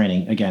cop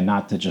training, again,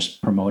 not to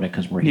just promote it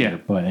because we're here,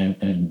 but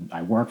and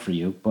I work for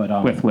you, but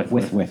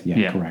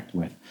correct.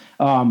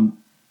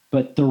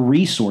 But the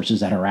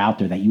resources that are out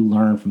there that you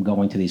learn from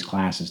going to these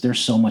classes, there's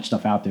so much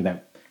stuff out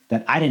there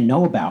that I didn't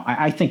know about.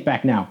 I think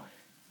back now,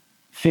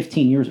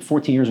 14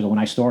 years ago when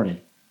I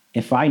started,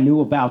 if I knew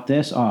about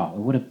this, it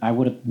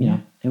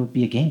would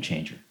be a game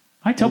changer.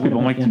 I tell people,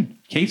 I'm like, dude,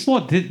 case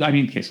law.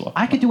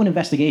 I could do an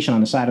investigation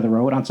on the side of the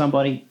road on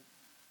somebody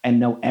and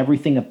know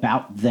everything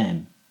about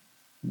them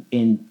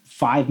in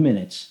 5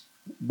 minutes,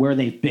 where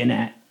they've been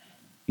at,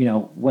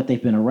 what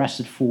they've been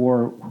arrested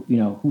for,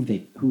 who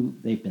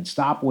they've been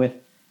stopped with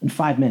in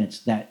 5 minutes.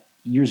 That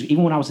years,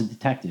 even when I was a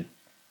detective,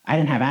 I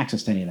didn't have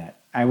access to any of that.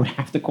 I would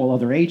have to call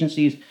other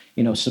agencies,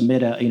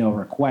 submit a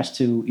request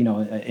to, an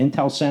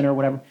intel center or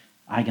whatever.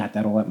 I got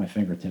that all at my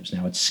fingertips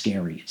now. It's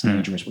scary. It's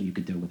dangerous what you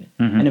could do with it.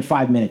 And in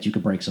 5 minutes, you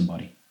could break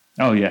somebody.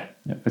 Oh, yeah.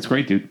 That's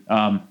great, dude.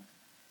 Well,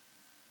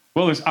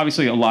 there's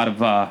obviously a lot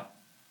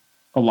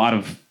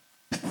of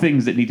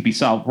things that need to be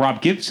solved.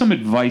 Rob, give some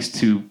advice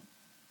to,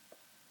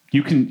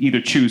 you can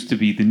either choose to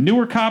be the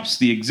newer cops,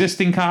 the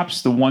existing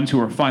cops, the ones who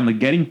are finally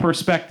getting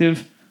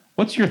perspective.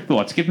 What's your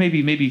thoughts? Give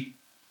maybe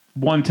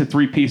 1 to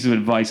 3 pieces of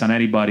advice on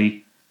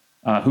anybody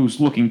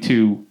who's looking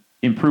to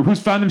improve, who's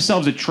found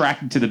themselves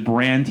attracted to the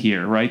brand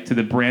here, right? To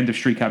the brand of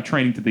street cop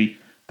training, to the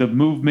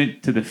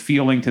movement, to the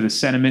feeling, to the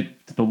sentiment,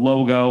 to the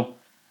logo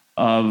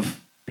of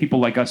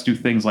people like us do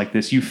things like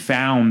this. You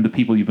found the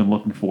people you've been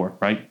looking for,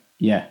 right?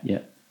 Yeah.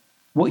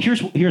 Well,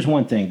 here's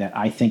one thing that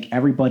I think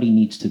everybody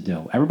needs to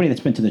do. Everybody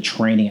that's been to the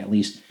training at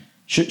least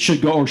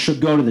should go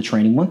to the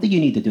training. One thing you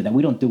need to do that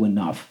we don't do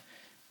enough,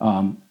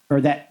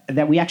 or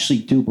that we actually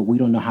do, but we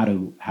don't know how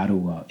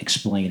to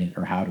explain it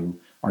or how to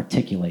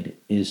articulate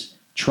it, is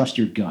trust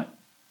your gut.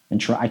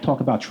 And I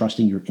talk about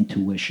trusting your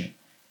intuition.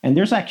 And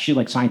there's actually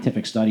like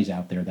scientific studies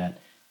out there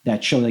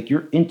that show like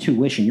your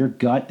intuition, your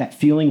gut, that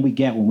feeling we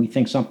get when we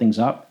think something's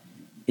up,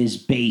 is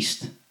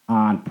based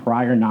on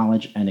prior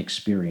knowledge and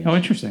experience. Oh,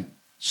 interesting.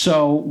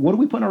 So what do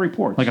we put in our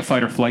reports? Like a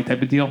fight or flight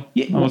type of deal?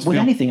 Yeah, with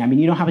anything. I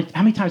mean, how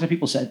many times have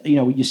people said,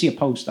 you see a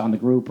post on the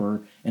group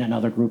or in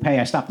another group, hey,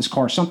 I stopped this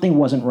car, something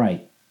wasn't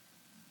right.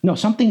 No,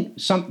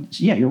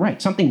 you're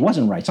right. Something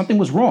wasn't right. Something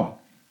was wrong.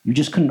 You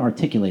just couldn't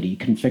articulate it. You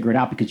couldn't figure it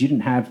out because you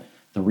didn't have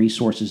the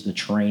resources, the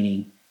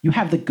training. You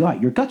have the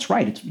gut. Your gut's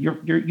right.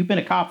 You've been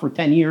a cop for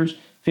 10 years,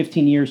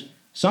 15 years.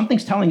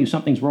 Something's telling you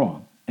something's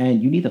wrong,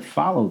 and you need to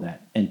follow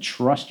that and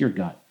trust your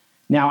gut.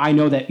 Now, I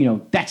know that,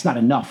 that's not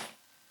enough,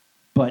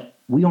 but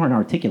we aren't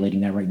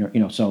articulating that right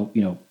now. So,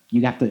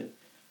 you have to,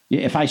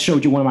 if I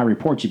showed you one of my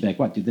reports, you'd be like,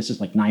 what, dude, this is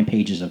like 9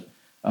 pages of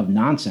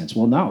nonsense.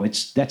 Well, no,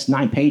 that's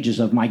 9 pages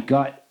of my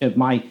gut, of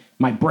my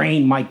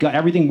brain, my gut,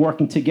 everything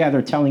working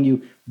together, telling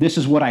you this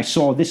is what I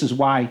saw, this is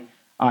what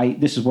I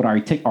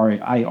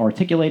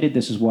articulated,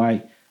 this is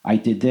why I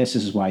did this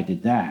is why I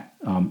did that.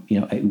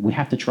 We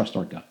have to trust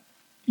our gut.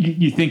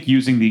 You think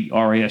using the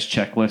RAS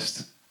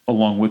checklist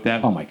along with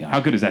that? Oh my God. How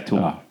good is that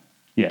tool?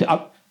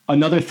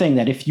 Another thing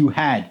that if you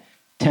had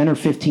 10 or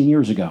 15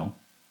 years ago,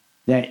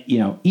 that,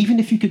 even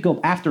if you could go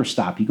after a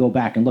stop, you go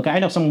back and look. I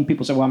know some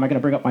people say, well, am I going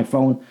to bring up my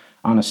phone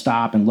on a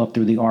stop and look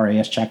through the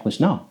RAS checklist?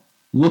 No.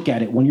 Look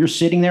at it. When you're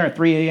sitting there at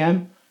 3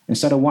 a.m.,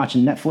 instead of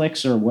watching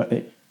Netflix or what,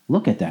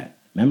 look at that,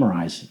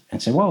 memorize it,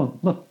 and say, well,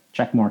 look,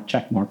 check mark,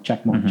 check mark,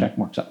 check mark, check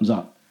mark, something's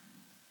up.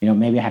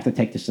 Maybe I have to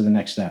take this to the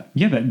next step.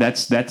 Yeah,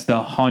 that's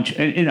the hunch.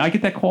 And I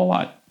get that call a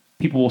lot.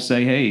 People will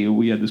say, hey,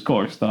 we had this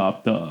car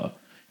stopped. I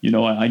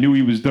knew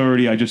he was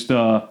dirty. I just,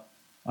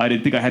 I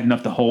didn't think I had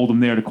enough to hold him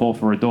there to call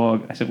for a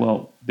dog. I said,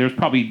 well, there's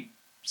probably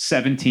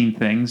 17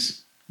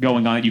 things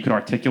going on that you could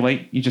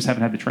articulate. You just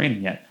haven't had the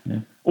training yet.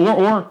 Yeah.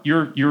 Or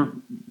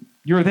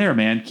you're there,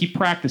 man. Keep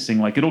practicing.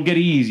 Like, it'll get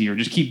easier.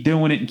 Just keep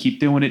doing it and keep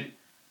doing it.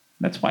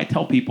 That's why I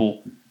tell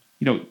people,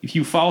 if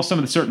you follow some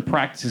of the certain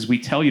practices we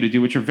tell you to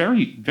do, which are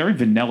very, very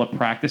vanilla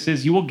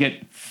practices, you will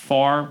get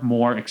far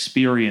more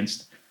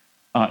experienced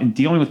in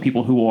dealing with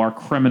people who are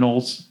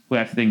criminals, who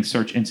have things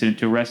search incident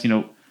to arrest,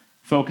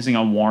 focusing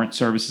on warrant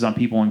services on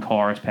people in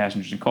cars,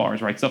 passengers in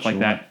cars, right? Stuff like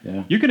that.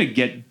 Yeah. You're going to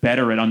get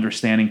better at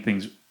understanding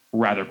things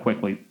rather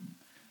quickly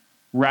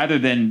rather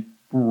than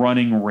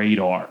running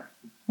radar.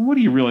 What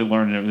are you really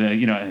learning?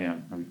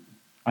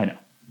 I know.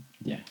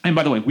 Yeah. And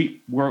by the way,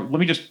 let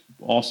me just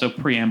also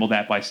preamble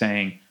that by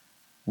saying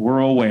we're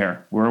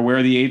aware. We're aware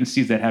of the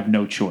agencies that have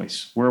no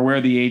choice. We're aware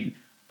of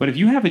but if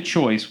you have a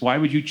choice, why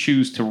would you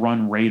choose to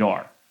run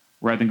radar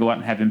rather than go out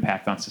and have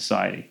impact on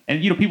society?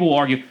 And, people will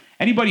argue,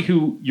 anybody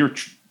who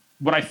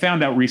what I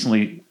found out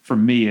recently for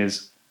me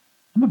is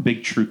I'm a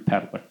big truth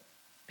peddler.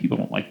 People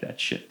don't like that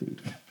shit,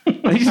 dude.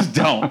 They just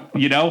don't,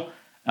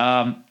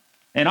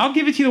 And I'll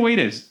give it to you the way it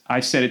is.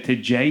 I've said it to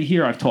Jay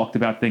here. I've talked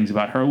about things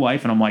about her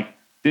life, and I'm like,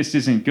 this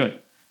isn't good.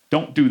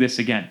 Don't do this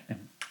again.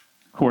 And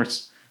of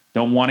course,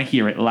 don't want to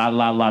hear it.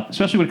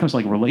 Especially when it comes to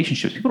like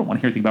relationships. People don't want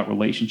to hear anything about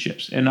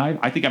relationships. And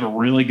I think I have a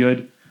really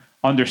good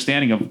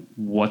understanding of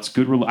what's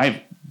good. I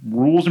have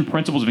rules and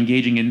principles of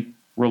engaging in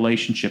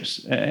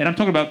relationships. And I'm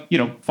talking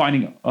about,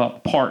 finding a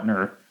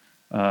partner,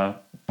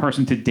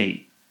 person to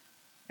date.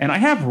 And I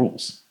have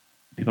rules.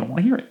 People don't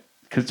want to hear it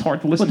because it's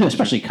hard to listen to.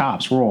 Especially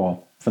cops. We're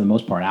all, for the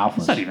most part, alphas.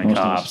 It's not even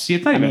cops.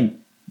 It's not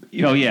even.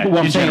 Oh, yeah.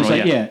 What I'm saying is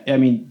like, I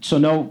mean, so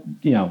no,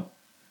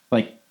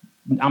 like,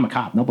 I'm a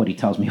cop. Nobody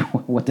tells me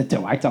what to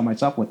do. I tell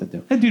myself what to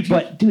do. Dude,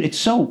 it's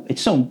so,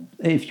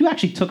 if you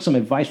actually took some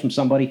advice from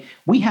somebody,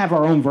 we have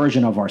our own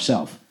version of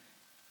ourselves.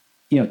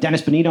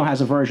 Dennis Benito has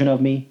a version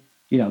of me.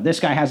 This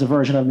guy has a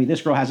version of me.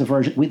 This girl has a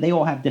version. They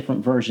all have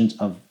different versions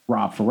of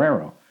Rob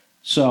Ferreiro.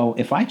 So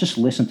if I just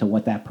listen to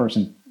what that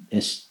person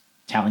is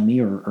telling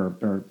me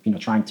or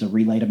trying to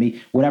relay to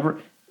me, whatever,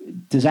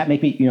 does that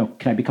make me,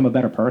 can I become a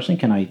better person?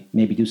 Can I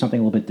maybe do something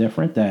a little bit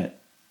different that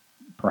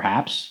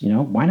perhaps,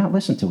 why not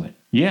listen to it?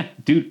 Yeah,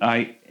 dude.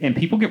 And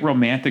people get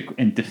romantic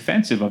and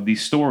defensive of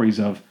these stories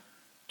of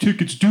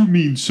tickets do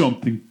mean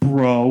something,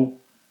 bro.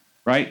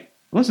 Right?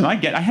 Listen, I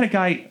had a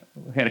guy,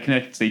 had a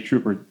Connecticut State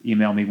Trooper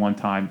email me one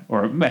time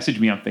or message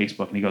me on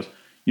Facebook, and he goes,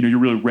 you're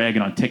really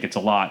ragging on tickets a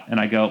lot. And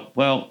I go,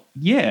 well,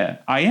 yeah,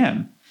 I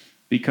am.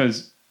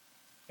 Because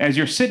as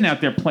you're sitting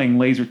out there playing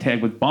laser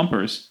tag with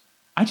bumpers,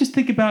 I just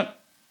think about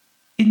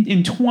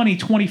in 20,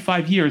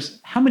 25 years,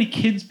 how many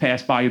kids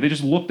passed by you? They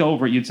just looked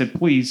over at you and said,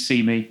 please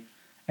see me.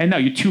 And no,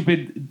 you're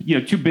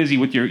too busy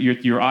with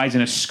your eyes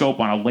in a scope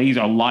on a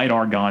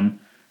LiDAR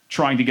gun,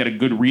 trying to get a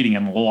good reading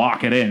and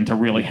lock it in to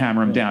really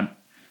hammer them down.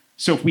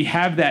 So if we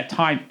have that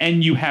time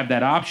and you have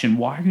that option,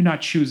 why are you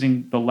not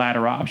choosing the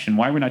latter option?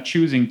 Why are we not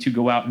choosing to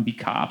go out and be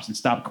cops and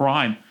stop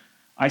crime?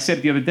 I said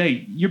it the other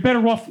day, you're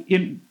better off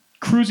in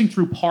cruising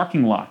through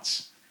parking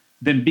lots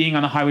than being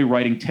on the highway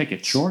writing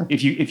tickets. Sure.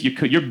 If you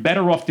could, you're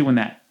better off doing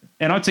that.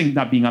 And I'd say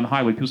not being on the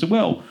highway. People say,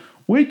 well,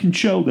 we can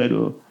show that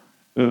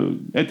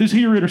at this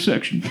here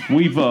intersection,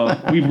 we've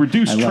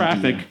reduced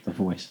traffic. The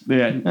voice.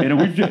 Yeah,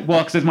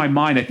 because in my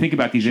mind, I think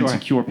about these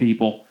insecure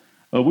people.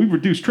 We've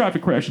reduced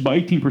traffic crashes by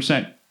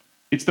 18%.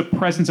 It's the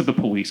presence of the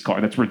police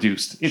car that's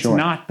reduced. It's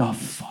not the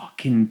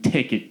fucking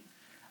ticket.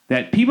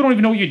 That people don't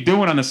even know what you're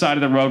doing on the side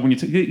of the road when you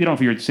don't know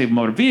if you're a disabled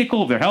motor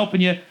vehicle, if they're helping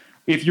you,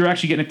 if you're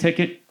actually getting a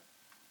ticket.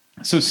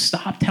 So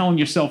stop telling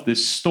yourself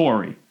this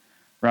story,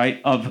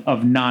 right,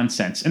 of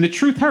nonsense. And the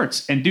truth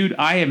hurts. And dude,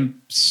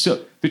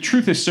 the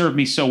truth has served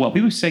me so well.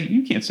 People say,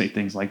 you can't say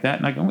things like that.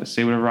 And I'm going to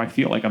say whatever I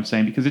feel like I'm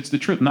saying because it's the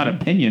truth, not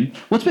opinion.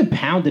 Well, it's been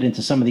pounded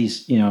into some of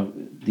these,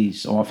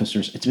 these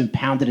officers. It's been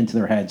pounded into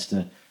their heads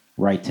to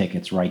write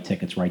tickets,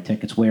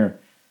 where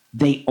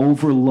they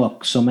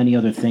overlook so many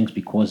other things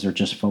because they're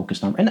just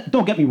focused on. And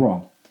don't get me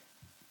wrong.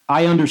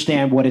 I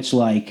understand what it's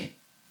like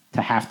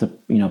to have to,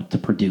 to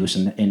produce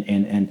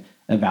and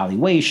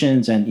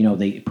evaluations and,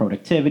 the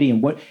productivity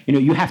and what,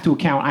 you have to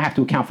account. I have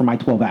to account for my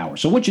 12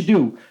 hours. So what you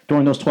do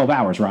during those 12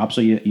 hours, Rob?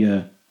 So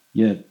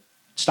you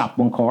stop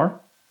one car,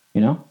 I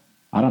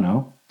don't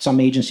know.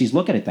 Some agencies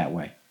look at it that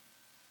way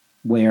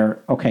where,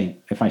 okay,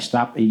 if I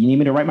stop, you need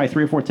me to write my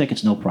 3 or 4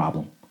 tickets, no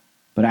problem.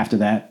 But after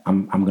that,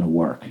 I'm going to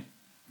work.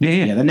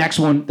 Yeah. The next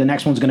one's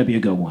going to be a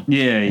good one.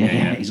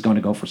 Yeah. He's going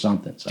to go for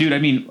something. So. Dude, I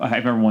mean, I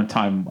remember one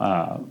time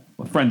a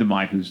friend of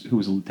mine who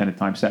was a lieutenant at the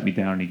time sat me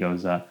down and he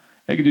goes, I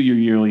could do your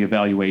yearly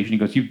evaluation. He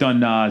goes, you've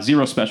done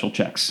 0 special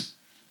checks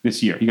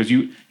this year. He goes,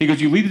 you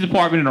lead the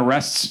department in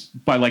arrests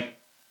by like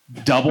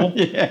double.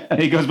 Yeah.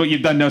 He goes, but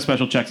you've done no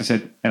special checks. I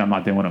said, and I'm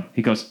not doing them.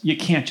 He goes, you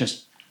can't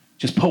just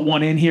put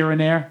one in here and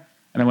there.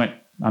 And I went,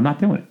 I'm not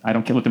doing it. I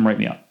don't care. Let them write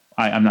me up.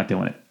 I'm not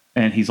doing it.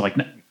 And he's like,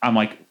 no.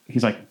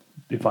 He's like,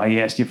 if I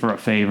asked you for a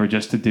favor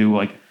just to do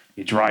like,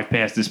 you drive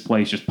past this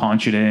place, just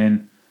punch it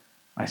in.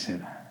 I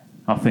said,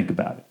 I'll think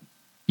about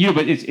it.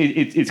 But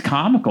it's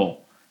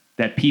comical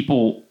that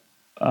people,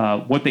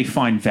 what they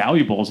find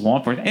valuable is law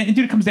enforcement. And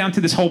dude, it comes down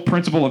to this whole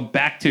principle of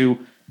back to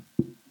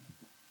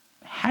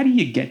how do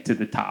you get to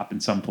the top in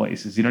some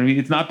places? You know what I mean?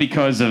 It's not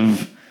because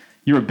of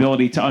your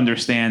ability to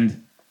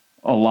understand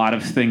a lot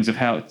of things of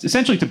how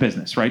essentially it's a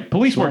business, right?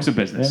 Police work's a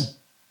business. Yeah.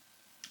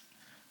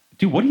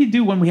 Dude, what do you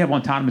do when we have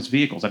autonomous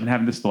vehicles? I've been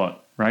having this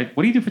thought, right?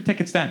 What do you do for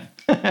tickets then?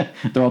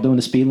 They're all doing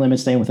the speed limit,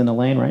 staying within the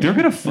lane, right? They're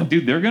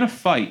gonna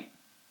fight.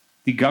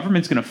 The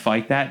government's gonna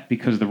fight that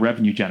because of the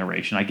revenue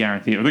generation. I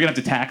guarantee it. Or they're gonna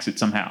have to tax it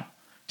somehow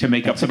to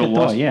make up for the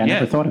loss. Yeah, I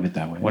never thought of it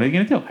that way. What are you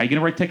gonna do? How are you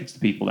gonna write tickets to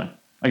people then?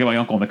 I got my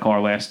uncle in the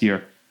car last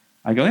year.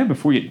 I go,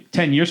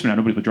 10 years from now,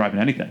 nobody will be driving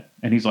anything.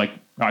 And he's like,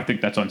 I think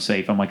that's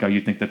unsafe. I'm like, oh,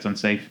 you think that's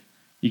unsafe?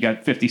 You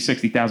got 50,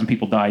 60,000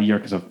 people die a year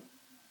because of.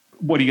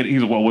 What do you get?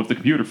 He's like, well, if the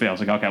computer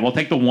fails, like, okay, well,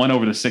 take the 1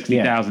 over the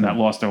 60,000 that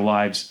lost their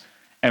lives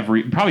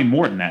probably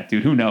more than that,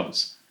 dude. Who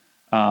knows?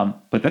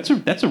 But that's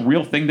a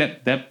real thing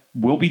that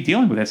we'll be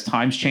dealing with as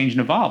times change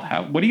and evolve.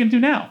 What are you gonna do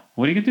now?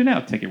 What are you gonna do now?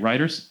 Ticket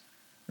writers,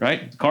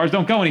 right? Cars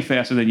don't go any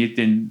faster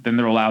than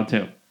they're allowed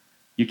to.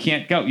 You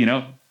can't go.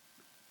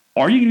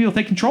 are you going to be able to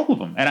take control of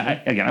them? And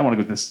I want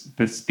to go with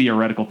this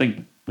theoretical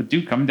thing, but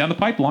dude, coming down the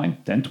pipeline,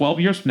 10, 12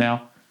 years from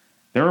now,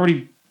 they're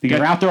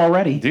out there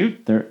already,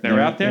 dude. They're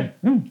out there.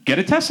 Yeah. Get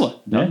a Tesla.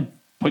 Yeah.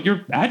 Put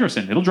your address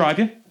in; it'll drive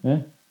you. Yeah.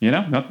 You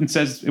know, nothing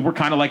says we're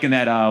kind of like in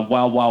that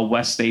Wild Wild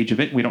West stage of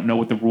it. We don't know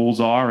what the rules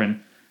are,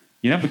 and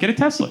but get a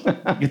Tesla.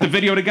 Get the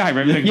video to guy.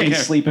 Right?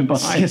 He's sleeping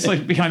behind.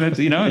 Sleeping behind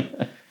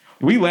it.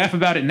 We laugh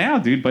about it now,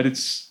 dude, but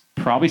it's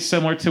probably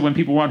similar to when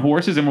people were on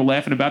horses and we're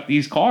laughing about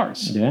these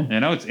cars. Yeah.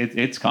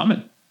 It's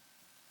coming.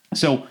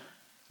 So,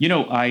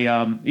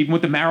 I even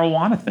with the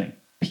marijuana thing,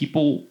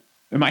 people.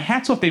 And my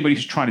hat's off to anybody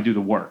who's trying to do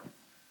the work.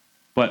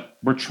 But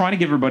we're trying to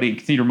give everybody and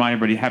continue to remind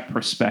everybody to have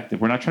perspective.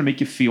 We're not trying to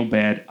make you feel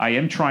bad. I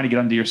am trying to get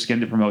under your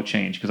skin to promote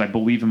change because I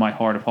believe in my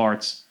heart of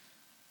hearts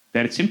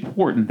that it's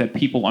important that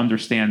people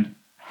understand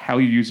how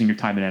you're using your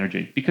time and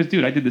energy. Because,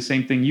 dude, I did the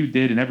same thing you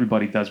did and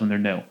everybody does when they're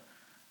new.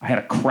 I had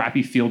a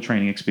crappy field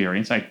training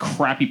experience. I had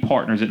crappy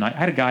partners at night. I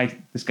had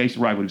this guy used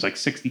to ride when he was like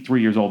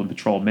 63 years old and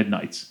patrol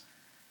midnights.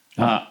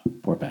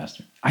 Poor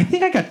bastard. I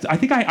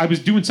think I was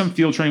doing some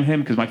field training with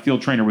him because my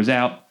field trainer was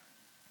out.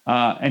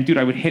 And dude,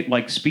 I would hit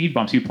like speed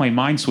bumps. He would play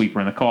Minesweeper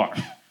in the car.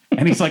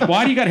 And he's like,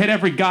 why do you got to hit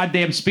every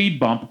goddamn speed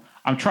bump?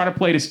 I'm trying to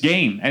play this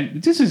game.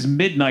 And this is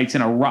midnights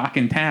in a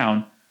rockin'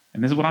 town.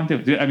 And this is what I'm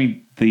doing. I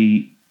mean,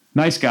 the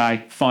nice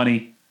guy,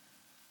 funny.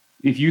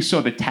 If you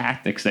saw the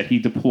tactics that he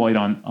deployed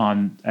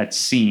at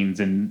scenes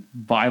and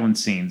violent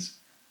scenes,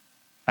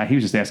 he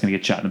was just asking to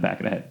get shot in the back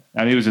of the head.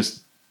 I mean,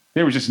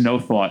 there was just no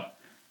thought.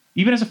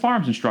 Even as a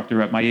firearms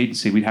instructor at my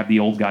agency, we'd have the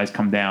old guys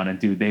come down, and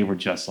dude, they were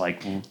just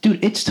like,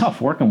 dude, it's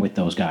tough working with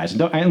those guys.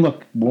 And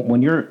look,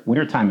 when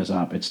your time is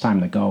up, it's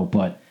time to go.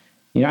 But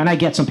and I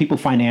get some people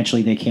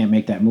financially they can't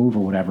make that move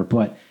or whatever.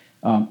 But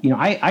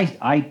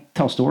I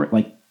tell story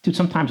like, dude,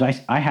 sometimes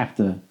I have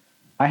to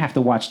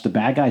watch the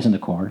bad guys in the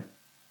car.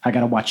 I got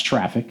to watch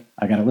traffic.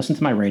 I got to listen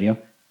to my radio,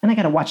 and I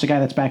got to watch the guy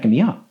that's backing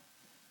me up.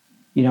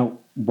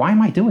 Why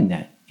am I doing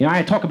that?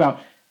 I talk about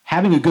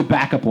having a good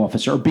backup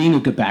officer or being a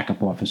good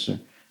backup officer.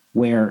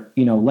 Where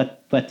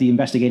let the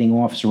investigating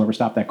officer, whoever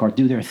stopped that car,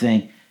 do their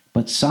thing.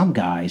 But some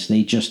guys,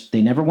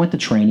 they never went to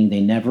training. They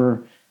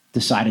never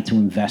decided to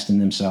invest in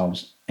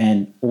themselves.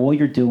 And all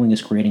you're doing is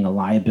creating a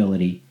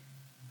liability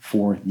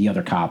for the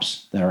other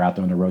cops that are out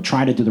there on the road,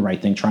 trying to do the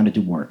right thing, trying to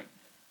do work.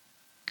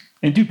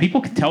 And dude,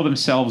 people can tell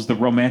themselves the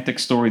romantic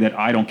story that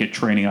I don't get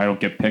training, I don't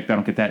get picked, I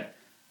don't get that.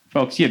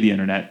 Folks, you have the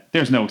internet.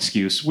 There's no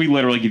excuse. We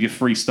literally give you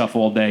free stuff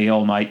all day,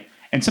 all night.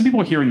 And some people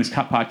are hearing this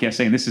podcast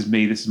saying, this is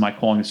me, this is my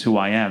calling, this is who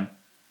I am.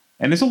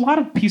 And there's a lot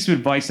of pieces of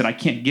advice that I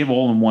can't give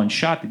all in one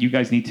shot that you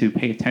guys need to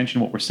pay attention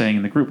to what we're saying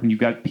in the group. And you've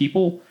got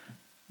people,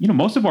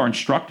 most of our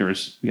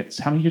instructors,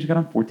 how many years you got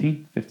on?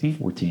 14, 15?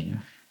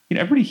 14, yeah.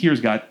 Everybody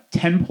here's got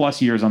 10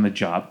 plus years on the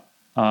job.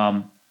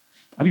 I'll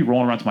be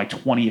rolling around to my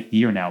 20th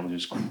year now, which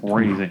is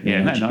crazy. You're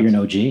an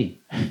OG.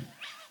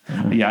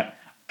 Yeah,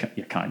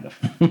 kind of.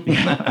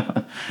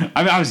 Yeah.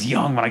 I mean, I was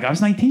young when I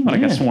was 19 when I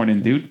got sworn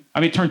in, dude. I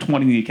mean, I turned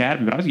 20 in the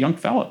academy, but I was a young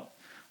fellow.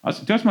 I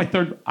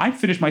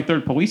finished my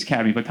third police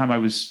academy by the time I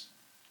was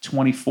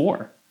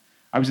 24.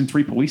 I was in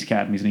 3 police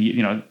academies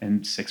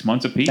in 6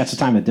 months apiece. That's the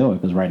time to do it,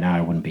 because right now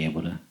I wouldn't be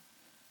able to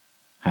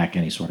hack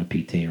any sort of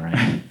PT,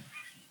 right?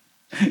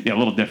 Yeah, a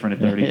little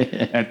different at 30,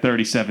 at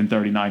 37,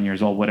 39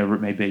 years old, whatever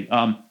it may be.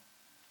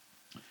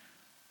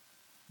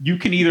 You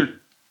can either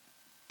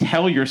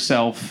tell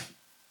yourself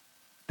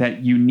that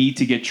you need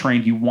to get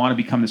trained, you want to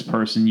become this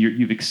person,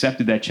 you've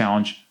accepted that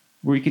challenge,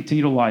 or you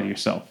continue to lie to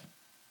yourself.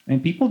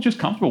 And people are just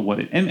comfortable with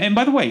it. And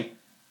by the way,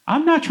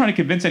 I'm not trying to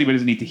convince anybody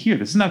doesn't need to hear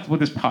this. This is not what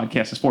this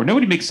podcast is for.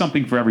 Nobody makes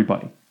something for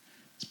everybody.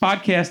 This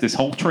podcast, this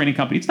whole training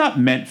company, it's not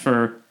meant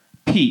for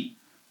Pete,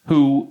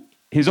 who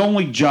his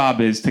only job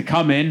is to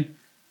come in.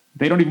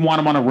 They don't even want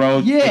him on a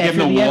road. Yeah,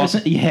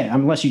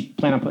 unless you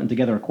plan on putting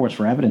together a course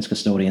for evidence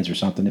custodians or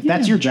something. If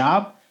that's your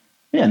job,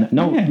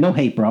 no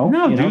hate, bro.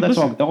 No, dude, that's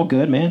all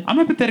good, man.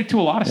 I'm empathetic to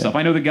a lot of stuff.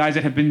 I know the guys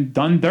that have been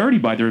done dirty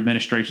by their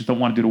administrations don't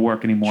want to do the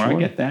work anymore. Sure. I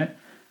get that.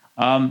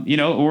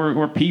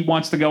 Or Pete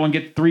wants to go and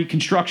get 3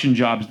 construction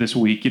jobs this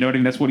week. You know what I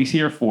mean? That's what he's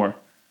here for.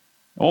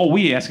 All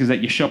we ask is that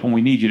you show up when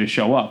we need you to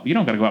show up. You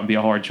don't got to go out and be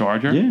a hard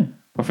charger. Yeah.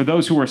 But for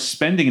those who are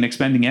spending and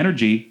expending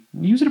energy,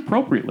 use it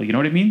appropriately. You know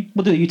what I mean?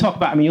 Well, dude, you talk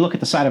about, you look at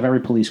the side of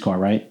every police car,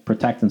 right?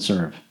 Protect and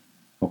serve.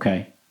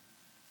 Okay.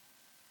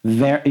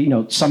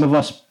 Some of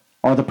us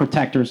are the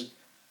protectors.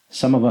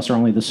 Some of us are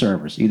only the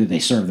servers. Either they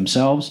serve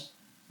themselves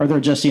or they're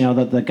just,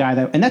 the guy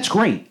that, and that's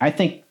great. I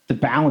think the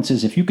balance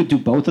is if you could do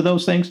both of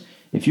those things,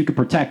 if you could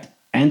protect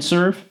and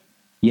serve,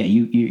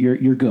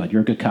 you're good.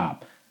 You're a good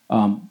cop.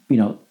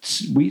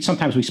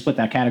 Sometimes we split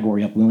that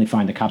category up. We only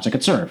find the cops that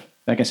could serve.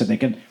 Like I said, they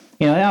could,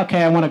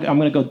 okay, I'm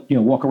gonna go,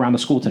 walk around the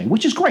school today,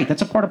 which is great.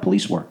 That's a part of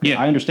police work. Yeah,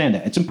 I understand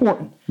that. It's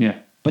important. Yeah,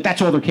 but that's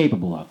all they're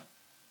capable of.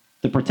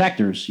 The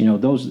protectors,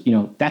 those,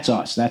 that's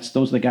us.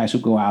 Those are the guys who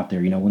go out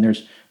there. When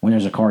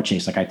there's a car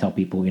chase, like I tell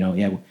people,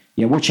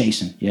 we're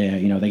chasing.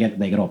 Yeah,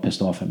 they get all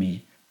pissed off at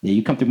me. Yeah,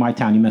 you come through my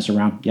town, you mess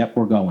around. Yep,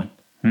 we're going.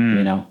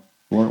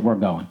 We're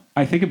going.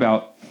 I think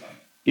about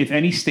if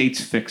any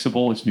state's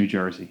fixable, it's New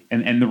Jersey.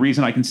 And the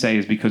reason I can say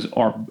is because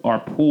our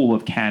pool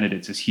of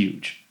candidates is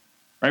huge.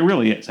 Right? It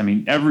really is. I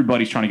mean,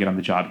 everybody's trying to get on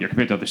the job here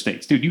compared to other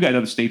states. Dude, you got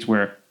other states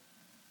where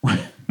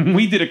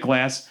we did a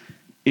class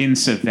in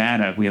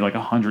Savannah. We had like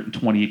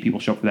 128 people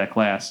show up for that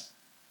class.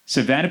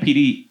 Savannah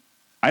PD,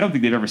 I don't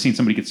think they've ever seen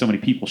somebody get so many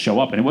people show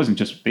up. And it wasn't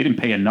just, they didn't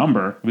pay a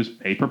number. It was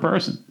pay per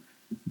person.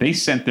 They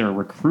sent their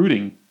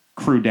recruiting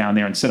crew down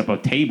there and set up a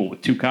table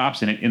with 2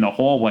 cops in it in the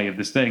hallway of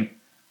this thing.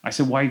 I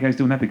said, why are you guys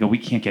doing that? They go, we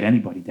can't get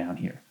anybody down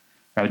here.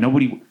 Right?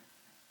 Nobody,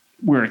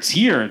 where it's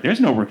here, there's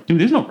no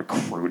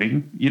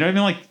recruiting. You know what I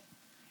mean? Like,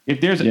 if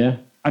there's,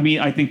 I mean,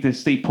 I think the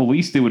state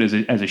police do it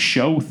as a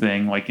show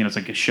thing. Like, you know, it's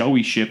like a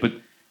showy shit, but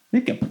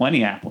they've got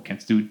plenty of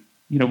applicants, dude.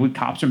 You know, when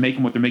cops are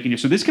making what they're making here.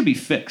 So this could be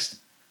fixed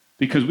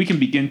because we can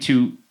begin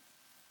to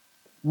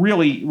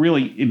really,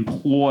 really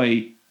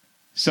employ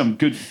some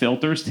good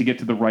filters to get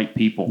to the right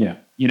people. Yeah.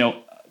 You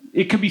know,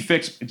 it could be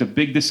fixed. It's a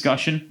big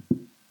discussion.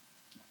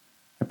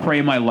 I pray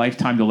in my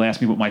lifetime they'll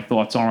ask me what my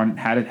thoughts are on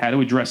how to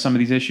address some of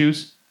these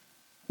issues,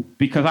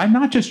 because I'm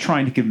not just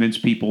trying to convince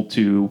people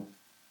to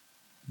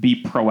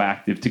be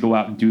proactive, to go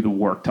out and do the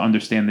work, to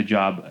understand the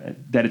job,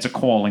 that it's a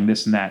calling,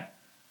 this and that.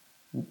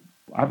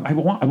 I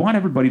want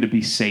everybody to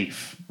be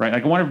safe, right?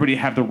 Like, I want everybody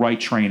to have the right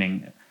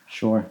training.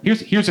 Sure.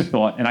 Here's a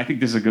thought, and I think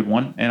this is a good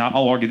one, and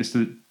I'll argue this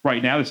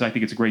right now. I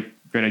think it's a great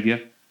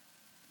idea.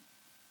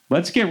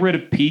 Let's get rid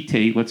of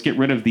PT. Let's get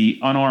rid of the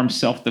unarmed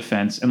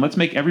self-defense, and let's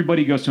make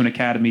everybody goes to an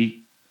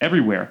academy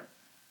everywhere.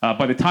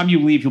 By the time you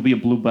leave, you'll be a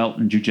blue belt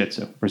in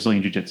jiu-jitsu,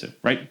 Brazilian jiu-jitsu,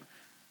 right?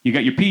 You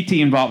got your PT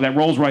involved. That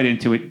rolls right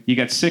into it. You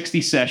got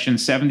 60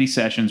 sessions, 70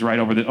 sessions, right,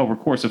 over a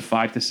course of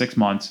 5 to 6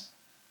 months.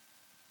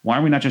 Why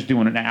are we not just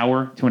doing an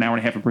hour to an hour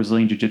and a half of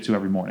Brazilian jiu-jitsu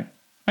every morning?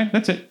 Right?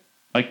 That's it.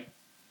 Like,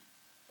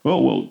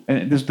 well,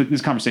 and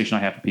this conversation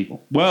I have with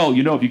people. Well,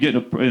 you know, if you get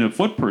in a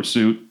foot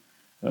pursuit,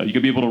 you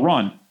could be able to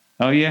run.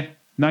 Oh, yeah?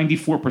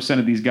 94%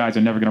 of these guys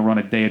are never going to run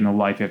a day in their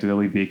life after they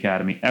leave the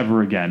academy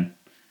ever again.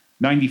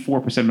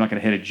 94% are not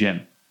going to hit a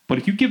gym. But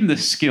if you give them the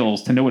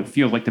skills to know what it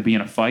feels like to be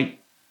in a fight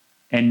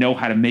and know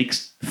how to make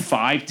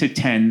 5 to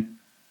 10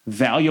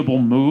 valuable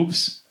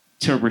moves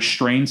to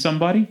restrain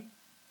somebody,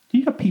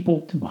 you got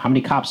people. How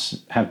many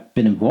cops have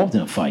been involved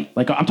in a fight?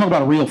 Like, I'm talking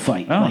about a real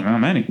fight. Oh, like, not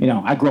many. You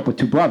know, I grew up with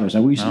 2 brothers.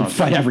 We used to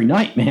fight every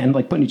night, man.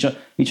 Like putting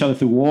each other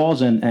through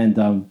walls, and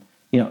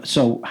you know.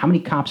 So how many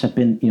cops have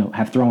been, you know,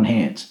 have thrown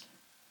hands?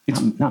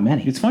 It's not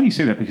many. It's funny you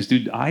say that because,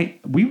 dude,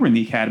 we were in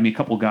the academy, a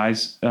couple of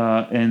guys,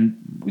 and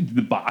we did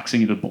the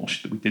boxing, the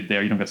bullshit that we did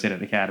there. You don't got to say that at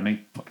the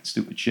academy, fucking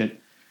stupid shit.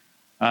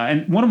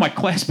 And one of my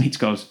classmates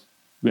goes,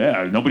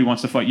 "Yeah, nobody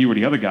wants to fight you or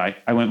the other guy."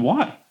 I went,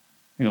 "Why?"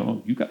 You know,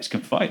 "Oh, you guys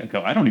can fight." I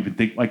go, "I don't even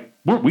think, like,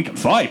 we can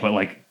fight, but,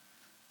 like,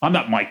 I'm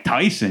not Mike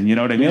Tyson, you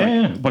know what I mean?"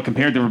 Yeah. Like, but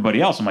compared to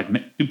everybody else, I'm like,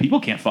 man, dude, people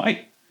can't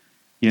fight.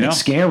 You know? It's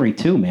scary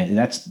too, man.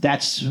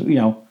 That's you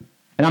know,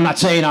 and I'm not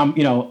saying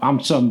I'm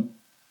some,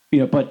 you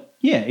know, but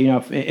yeah, you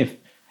know,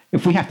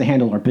 if we have to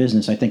handle our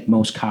business, I think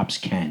most cops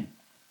can,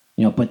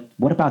 you know, but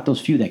what about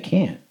those few that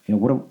can't? You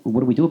know, what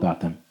do we do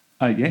about them?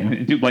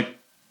 Dude, like,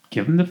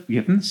 give them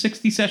the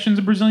 60 sessions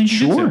of Brazilian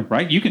Jiu-Jitsu, Sure.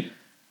 right? You can.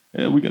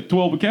 We got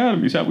 12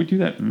 academies. How do we do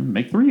that?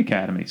 Make 3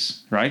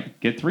 academies, right?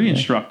 Get 3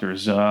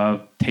 instructors.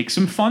 Take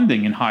some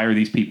funding and hire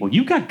these people.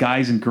 You got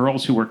guys and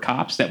girls who are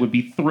cops that would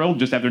be thrilled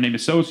just to have their name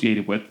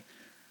associated with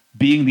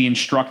being the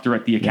instructor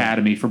at the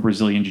academy for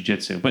Brazilian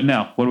Jiu-Jitsu. But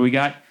no, what do we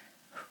got?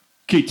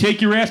 Okay,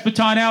 take your ass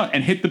baton out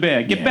and hit the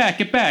bag. Get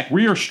back.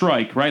 Rear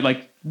strike, right?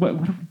 Like, what are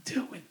we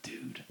doing,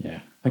 dude? Yeah.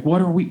 Like,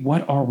 what are we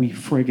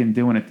friggin'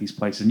 doing at these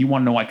places? And you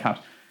want to know why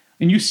cops?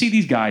 And you see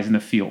these guys in the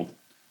field.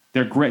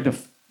 They're great. You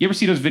ever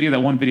see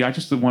that one video?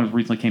 The one that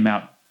recently came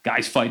out.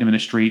 Guys fighting them in the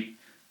street.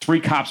 3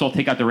 cops all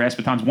take out their ass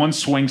batons. One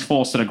swings,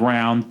 falls to the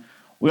ground.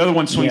 The other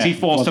one swings, he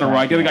falls to the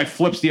right. The other guy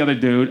flips the other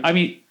dude. I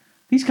mean,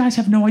 these guys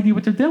have no idea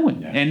what they're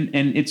doing. Yeah. And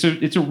it's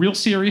a real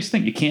serious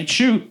thing. You can't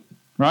shoot,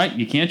 right?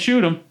 You can't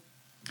shoot them.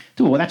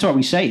 Dude, well, that's what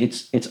we say.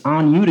 It's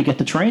on you to get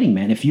the training,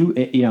 man. If you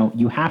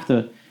you have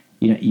to,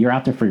 you're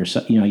out there for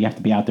yourself. You have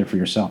to be out there for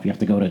yourself. You have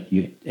to go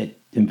to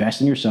invest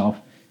in yourself,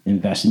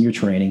 invest in your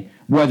training,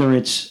 whether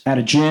it's at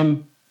a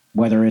gym,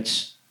 whether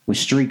it's with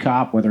street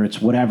cop, whether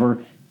it's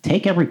whatever.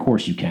 Take every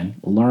course you can,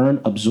 learn,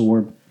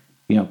 absorb,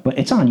 but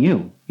it's on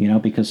you,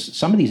 because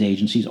some of these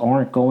agencies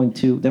aren't going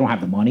to, they don't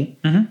have the money.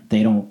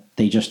 Mm-hmm.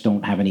 They just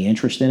don't have any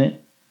interest in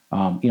it.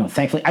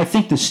 Thankfully, I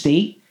think the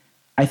state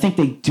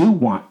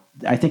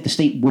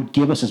would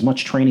give us as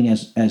much training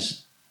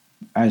as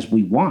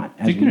we want.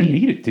 They're going to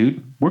need it,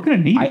 dude. We're going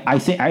to need it. I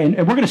think, and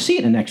we're going to see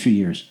it in the next few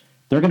years.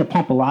 They're going to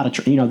pump a lot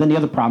of, then the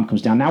other problem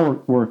comes down.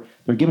 Now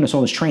they're giving us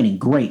all this training.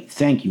 Great.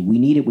 Thank you. We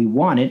need it. We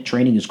want it.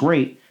 Training is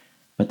great.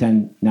 But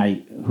then now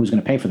who's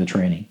going to pay for the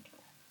training?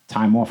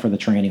 Time off for the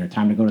training or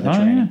time to go to the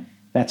training. Yeah.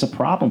 That's a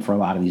problem for a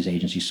lot of these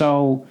agencies.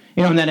 So,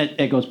 and then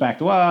it goes back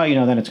to,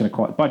 then it's going to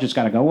cost, budget's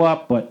got to go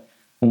up. But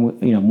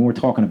when we're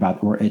talking about,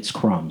 it's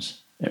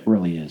crumbs. It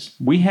really is.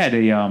 We had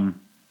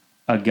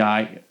a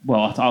guy,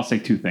 well, I'll say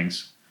 2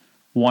 things.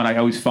 One, I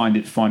always find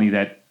it funny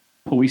that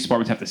police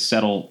departments have to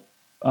settle,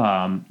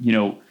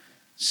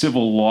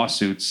 civil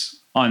lawsuits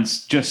on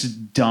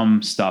just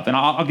dumb stuff. And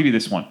I'll give you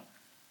this one.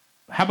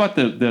 How about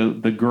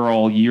the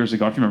girl years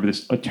ago? If you remember,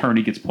 this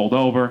attorney gets pulled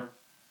over.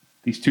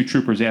 These two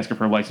troopers ask her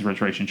for license,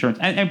 registration, insurance.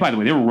 And by the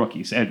way, they were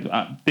rookies. And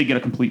they get a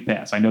complete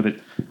pass. I know that.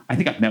 I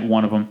think I've met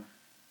one of them.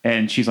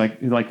 And she's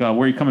like, where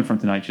are you coming from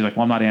tonight? She's like,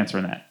 well, I'm not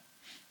answering that.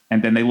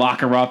 And then they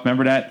lock her up.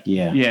 Remember that?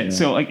 Yeah.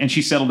 So, and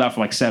she settled out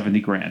for like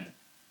 $70,000.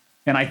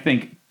 And I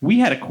think we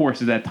had a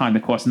course at that time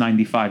that cost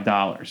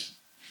 $95.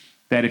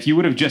 That if you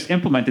would have just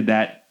implemented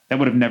that, that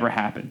would have never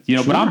happened. You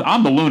know, Sure. but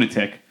I'm the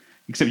lunatic.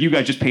 Except you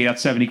guys just paid out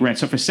 $70,000.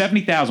 So for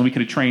 $70,000, we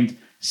could have trained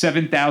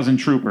 7,000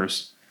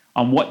 troopers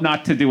on what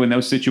not to do in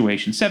those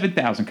situations.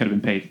 7,000 could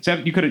have been paid.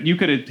 You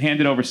could have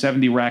handed over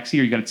 70 racks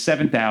here. You got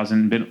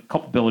 7,000.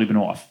 Culpability been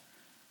off.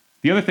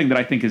 The other thing that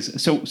I think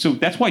is so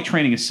that's why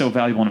training is so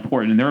valuable and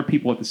important. And there are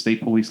people at the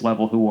state police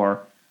level who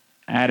are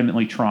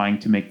adamantly trying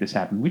to make this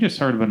happen. We just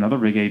heard of another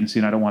big agency,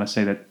 and I don't want to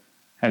say that,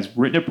 has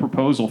written a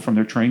proposal from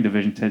their training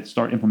division to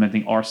start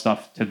implementing our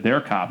stuff to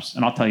their cops.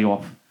 And I'll tell you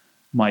off,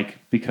 Mike,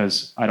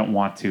 because I don't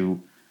want to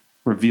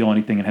reveal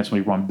anything and have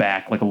somebody run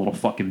back like a little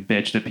fucking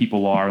bitch that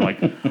people are like,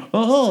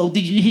 oh,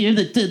 did you hear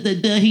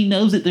that he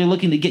knows that they're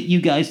looking to get you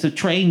guys to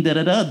train,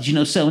 da-da-da. Did you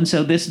know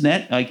so-and-so this and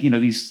that? Like, you know,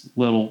 these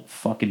little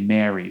fucking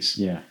Marys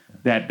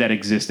that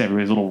exist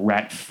everywhere, these little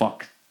rat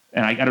fuck.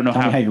 And I don't know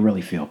Tell me how you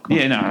really feel. Come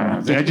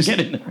on.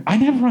 I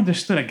never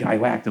understood a guy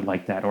who acted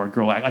like that or a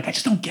girl like I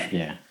just don't get it.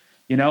 Yeah.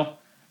 You know?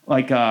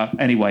 Like,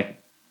 anyway,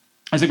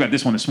 I was thinking about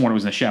this one this morning. I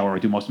was in the shower where I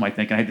do most of my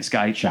thinking. I had this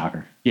guy.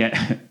 Shocker.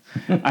 Yeah.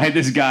 I had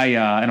this guy, and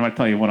I'm going to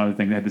tell you one other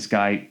thing. I had this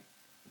guy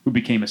who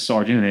became a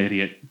sergeant, an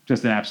idiot,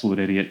 just an absolute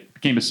idiot,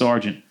 became a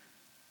sergeant.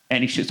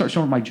 And he started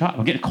showing my job.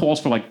 I'm getting calls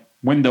for like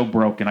window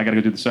broken. I got to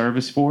go do the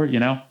service for it, you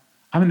know?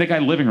 I'm in the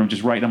guy's living room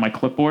just writing on my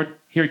clipboard.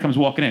 Here he comes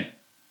walking in.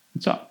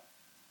 What's up?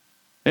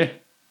 Hey,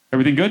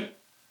 everything good?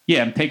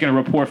 Yeah, I'm taking a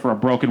report for a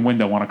broken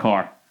window on a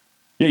car.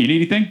 Yeah, you need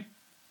anything?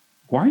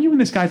 Why are you in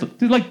this guy's...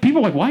 Like, people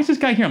are like, why is this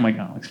guy here? I'm like,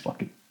 oh, this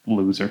fucking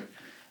loser.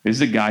 This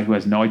is a guy who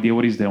has no idea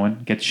what he's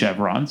doing, gets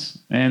chevrons,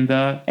 and...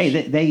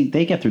 hey,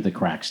 they get through the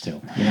cracks,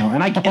 too. You know,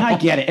 and I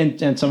get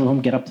it, and some of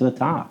them get up to the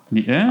top.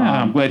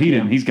 Yeah, I'm glad he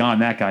didn't. He's gone,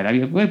 that guy. I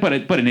mean, but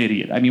an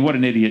idiot. I mean, what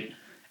an idiot.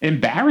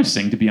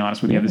 Embarrassing, to be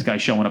honest with you, have this guy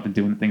showing up and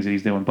doing the things that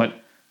he's doing.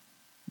 But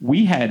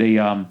we had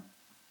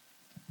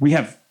we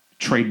have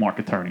trademark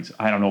attorneys.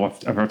 I don't know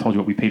if I've ever told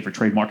you what we paid for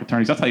trademark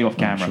attorneys. I'll tell you off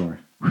camera. Sure.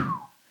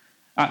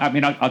 I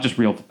mean, I'll just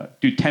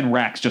do 10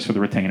 racks just for the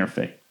retainer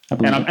fee.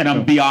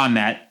 I'm beyond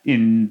that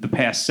in the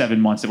past 7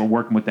 months that we're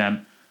working with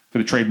them for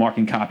the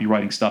trademarking,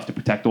 copywriting stuff to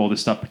protect all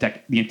this stuff,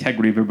 protect the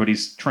integrity of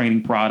everybody's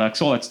training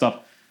products, all that stuff.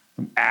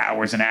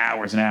 Hours and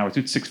hours and hours.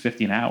 It's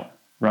 $650 an hour,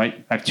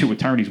 right? I have 2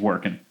 attorneys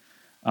working.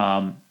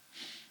 And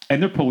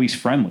they're police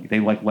friendly.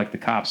 They like the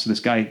cops. So this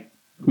guy,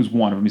 who's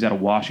one of them, he's out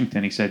of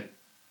Washington. He said,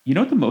 you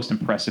know what the most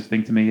impressive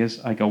thing to me is?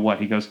 I go, what?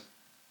 He goes,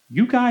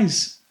 you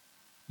guys,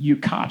 you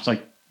cops,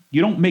 like, you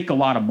don't make a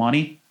lot of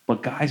money,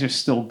 but guys are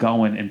still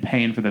going and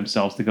paying for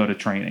themselves to go to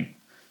training.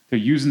 They're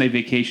using their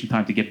vacation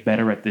time to get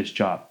better at this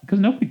job because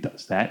nobody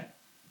does that.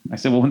 I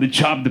said, well, when the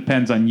job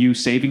depends on you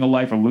saving a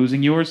life or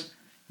losing yours,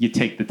 you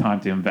take the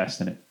time to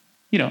invest in it.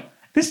 You know,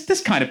 this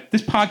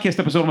podcast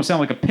episode almost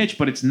sounds like a pitch,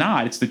 but it's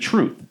not. It's the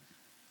truth.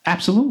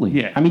 Absolutely.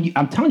 Yeah. I mean,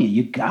 I'm telling you,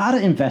 you got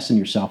to invest in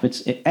yourself.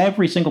 It's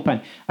every single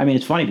penny. I mean,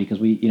 it's funny because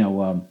we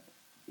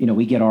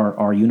get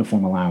our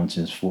uniform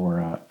allowances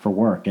for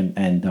work,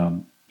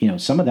 and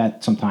some of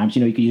that sometimes,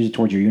 you can use it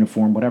towards your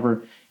uniform,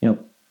 whatever.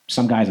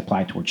 Some guys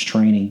apply towards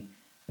training.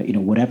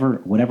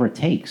 Whatever it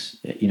takes.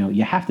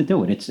 You have to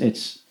do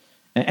it.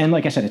 And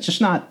like I said, it's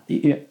just not.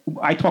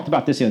 I talked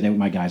about this the other day with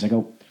my guys. I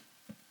go,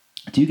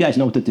 do you guys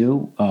know what to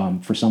do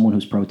for someone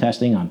who's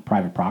protesting on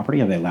private property?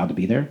 Are they allowed to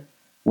be there?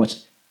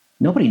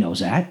 Nobody knows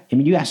that. I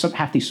mean, you ask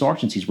half these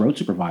sergeants, these road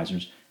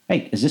supervisors,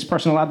 hey, is this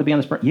person allowed to be on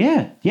this?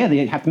 Yeah,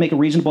 they have to make a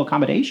reasonable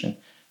accommodation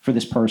for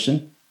this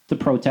person to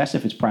protest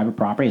if it's private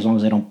property, as long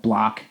as they don't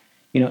block.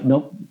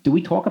 No. Do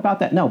we talk about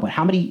that? No. But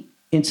how many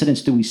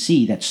incidents do we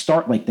see that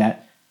start like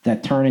that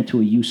turn into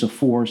a use of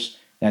force,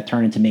 that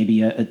turn into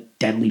maybe a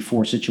deadly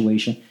force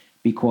situation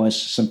because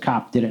some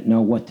cop didn't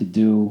know what to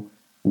do,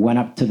 went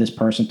up to this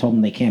person, told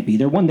them they can't be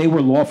there when they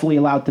were lawfully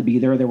allowed to be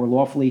there. They were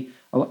lawfully.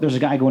 There's a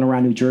guy going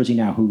around New Jersey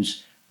now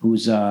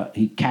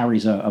he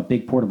carries a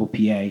big portable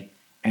PA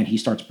and he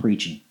starts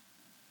preaching.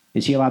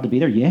 Is he allowed to be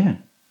there?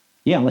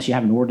 Yeah, unless you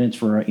have an ordinance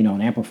for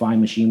an amplifying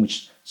machine,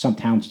 which some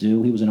towns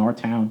do. He was in our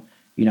town.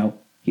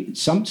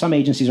 Some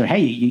agencies are,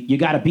 hey, you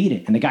got to beat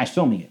it, and the guy's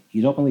filming it.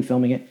 He's openly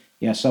filming it.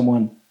 Yeah,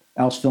 someone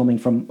else filming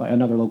from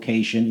another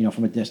location,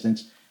 from a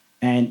distance,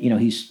 and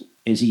he's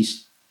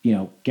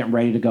getting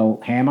ready to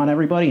go ham on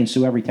everybody and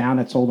sue every town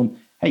that told him,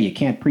 hey, you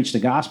can't preach the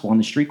gospel on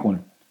the street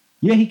corner.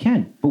 Yeah, he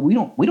can, but we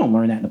don't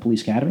learn that in the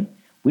police academy.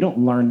 We don't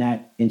learn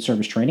that in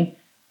service training.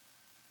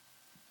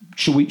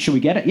 Should we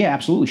get it? Yeah,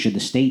 absolutely. Should the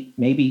state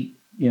maybe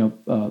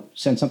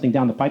send something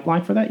down the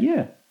pipeline for that?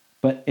 Yeah,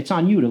 but it's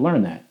on you to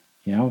learn that.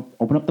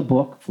 Open up the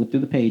book, flip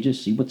through the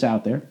pages, see what's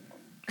out there.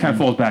 Kind of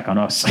falls back on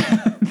us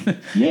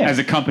as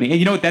a company.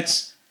 And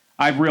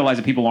I've realized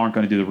that people aren't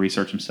going to do the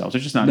research themselves.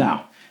 They're just not.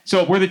 No.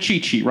 So we're the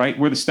cheat sheet, right?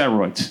 We're the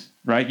steroids,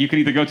 right? You can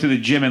either go to the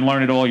gym and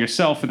learn it all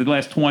yourself for the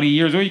last 20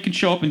 years, or you can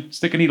show up and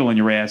stick a needle in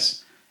your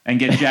ass and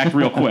get jacked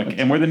real quick.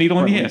 And we're the needle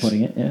in the ass.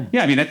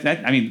 Yeah,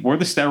 I mean, we're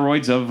the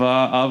steroids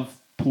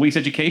of police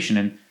education.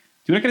 And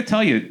dude, I got to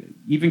tell you,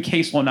 even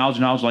case law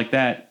knowledge like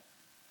that,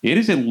 it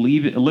is a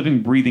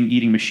living, breathing,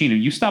 eating machine.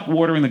 And you stop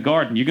watering the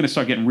garden, you're going to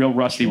start getting real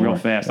rusty real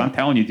fast. Yeah. I'm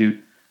telling you,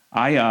 dude,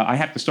 I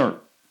have to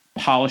start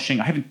polishing.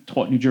 I haven't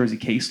taught New Jersey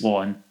case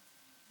law in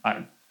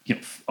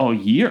a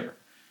year.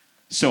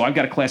 So I've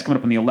got a class coming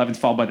up on the 11th,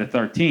 followed by the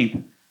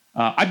 13th.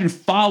 I've been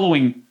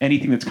following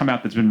anything that's come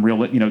out that's been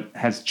real,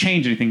 has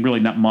changed anything, really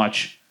not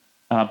much.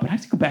 But I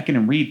have to go back in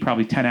and read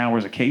probably 10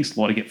 hours of case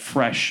law to get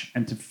fresh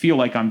and to feel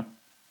like I'm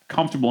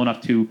comfortable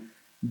enough to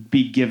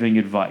be giving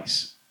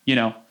advice,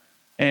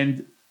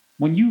 And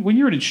when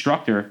you're an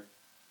instructor,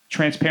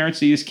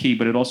 transparency is key,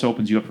 but it also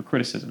opens you up for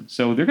criticism.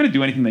 So they're going to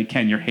do anything they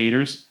can. Your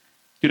haters,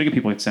 dude, I get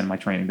people that send my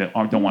training that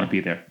don't want to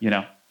be there,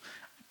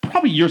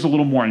 Probably yours a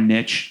little more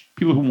niche.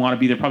 People who want to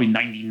be there, probably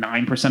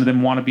 99% of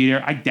them want to be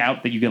there. I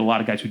doubt that you get a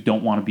lot of guys who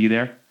don't want to be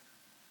there.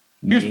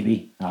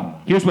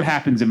 Here's what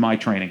happens in my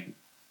training.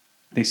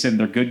 They send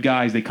their good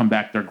guys. They come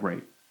back. They're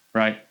great,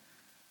 right?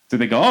 So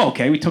they go,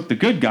 okay, we took the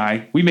good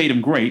guy. We made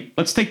him great.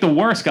 Let's take the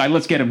worst guy.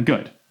 Let's get him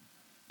good.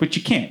 But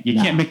you can't. You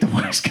can't make the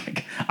worst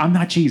guy. I'm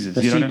not Jesus.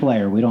 The C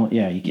player. We don't.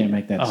 Yeah, you can't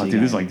make that. Oh,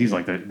 dude, these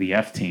are like the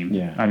F team.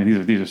 Yeah. I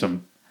mean, these are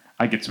some.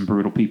 I get some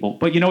brutal people.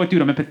 But you know what,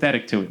 dude? I'm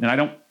empathetic to it, and I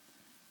don't.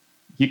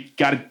 You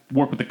got to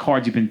work with the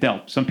cards you've been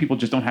dealt. Some people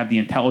just don't have the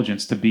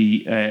intelligence to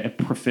be a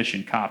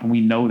proficient cop, and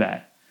we know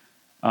that.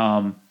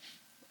 And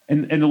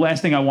the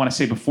last thing I want to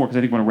say before, because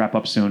I think we're going to wrap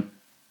up soon,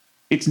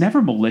 it's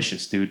never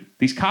malicious, dude.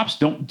 These cops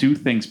don't do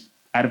things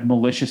out of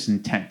malicious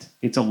intent.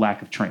 It's a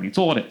lack of training. It's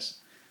all it is.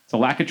 It's a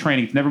lack of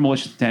training. It's never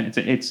malicious intent.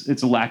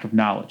 It's a lack of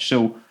knowledge.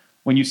 So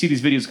when you see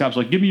these videos, cops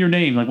are like, give me your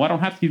name. Like, well, I don't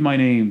have to give my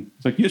name.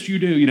 It's like, yes, you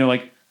do.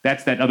 Like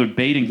that's that other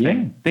baiting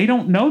thing. They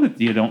don't know that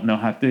you don't know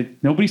how to.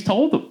 Nobody's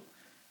told them.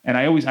 And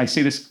I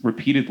say this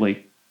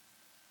repeatedly.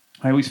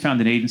 I always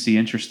found an agency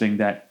interesting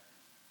that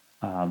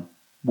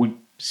would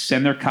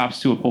send their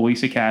cops to a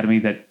police academy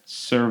that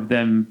served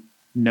them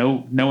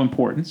no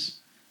importance,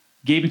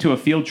 gave them to a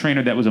field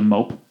trainer that was a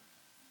mope,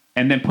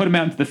 and then put them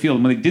out into the field.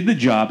 And when they did the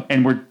job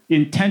and were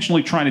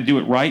intentionally trying to do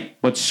it right,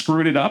 but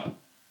screwed it up,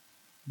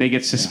 they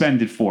get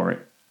suspended for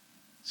it.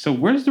 So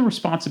where's the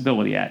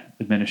responsibility at,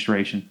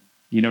 administration?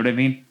 You know what I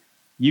mean?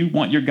 You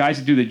want your guys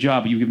to do the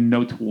job, but you give them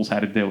no tools how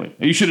to do it.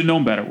 You should have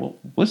known better. Well,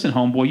 listen,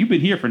 homeboy, you've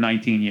been here for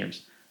 19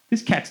 years.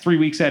 This cat's 3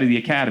 weeks out of the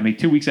academy,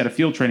 2 weeks out of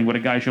field training with a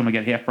guy showing him to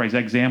get half-price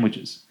egg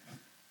sandwiches.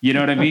 You know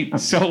what I mean?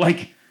 So,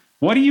 like,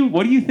 what do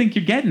you think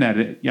you're getting at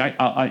it? Yeah,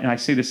 and I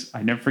say this,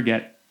 I never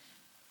forget,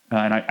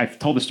 and I've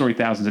told the story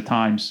thousands of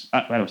times.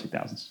 I don't say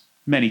thousands,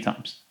 many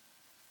times.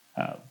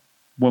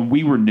 When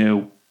we were new,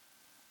 a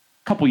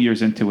couple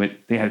years into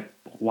it, they had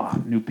a lot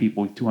of new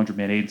people,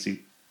 200-man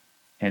agency.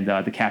 And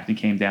the captain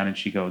came down and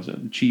she goes,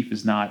 the chief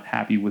is not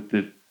happy with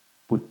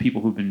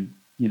people who've been,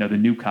 the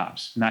new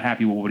cops, not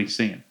happy with what he's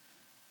seeing.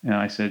 And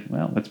I said,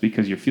 well, that's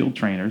because your field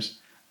trainers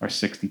are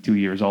 62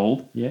 years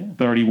old,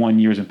 31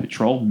 years in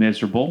patrol,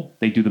 miserable.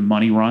 They do the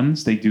money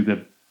runs. They do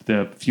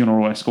the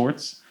funeral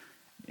escorts.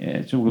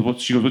 And she goes,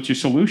 what's your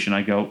solution?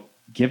 I go,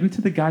 give them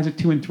to the guys at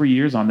 2 and 3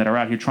 years on that are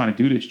out here trying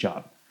to do this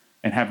job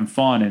and having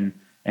fun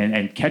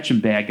and catching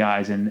bad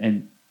guys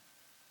and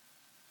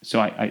so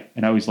I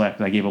always laugh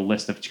because I gave a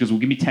list of. She goes, "Well,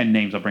 give me 10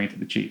 names. I'll bring it to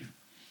the chief."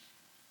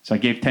 So I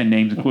gave 10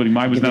 names, including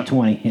mine was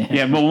 20.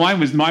 Yeah, well, mine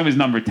was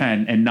number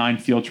 10, and 9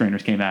 field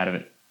trainers came out of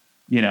it.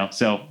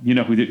 So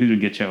who didn't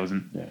get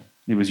chosen? Yeah.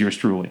 It was yours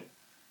truly.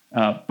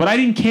 But I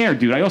didn't care,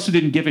 dude. I also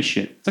didn't give a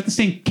shit. It's like the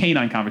same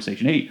canine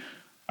conversation. Hey,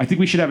 I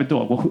think we should have a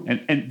dog. Well,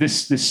 and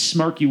this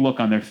smirky look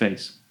on their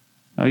face.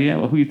 Oh yeah,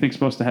 well, who you think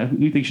supposed to have? Who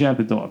you think should have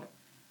the dog?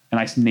 And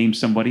I named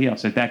somebody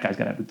else. I said that guy's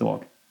got to have the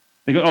dog.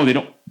 They go, oh,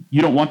 you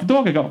don't want the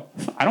dog? I go,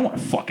 I don't want a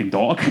fucking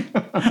dog.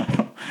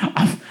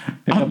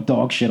 Pick up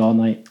dog shit all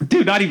night.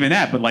 Dude, not even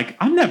that, but like,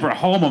 I'm never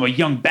home. I'm a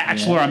young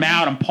bachelor. Yeah. I'm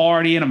out. I'm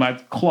partying. I'm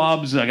at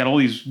clubs. I got all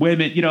these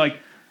women.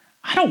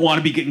 I don't want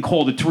to be getting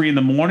called at 3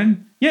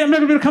 a.m. Yeah, I'm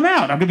never going to come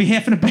out. I'm going to be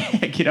half in a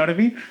bag. You know what I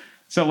mean?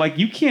 So like,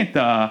 you can't,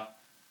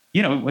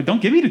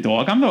 don't give me the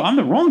dog. I'm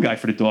the wrong guy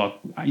for the dog.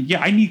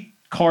 I need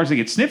cars that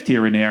get sniffed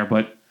here and there,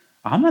 but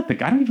I'm not the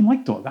guy. I don't even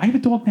like dogs. I have a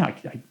dog now.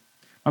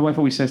 My wife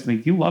always says to me,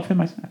 do you love him?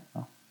 I said,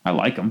 oh, I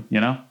like him,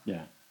 Yeah.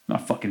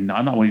 I'm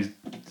not one of these.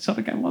 This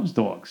other guy loves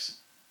dogs.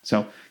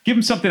 So give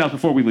him something else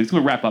before we leave.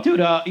 We'll wrap up.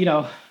 Dude,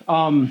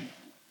 I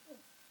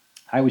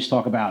always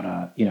talk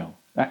about,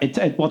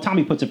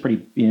 Tommy puts it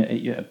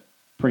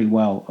pretty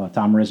well,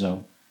 Tom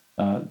Rizzo,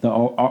 the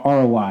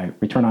ROI,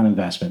 return on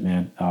investment,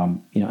 man.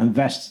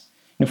 Invest,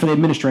 for the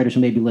administrators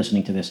who may be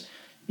listening to this,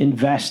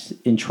 invest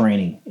in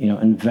training,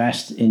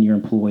 invest in your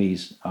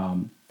employees.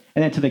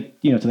 And then to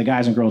the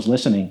guys and girls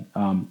listening,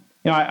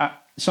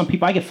 some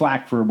people, I get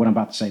flack for what I'm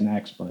about to say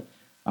next, but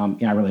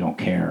I really don't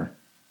care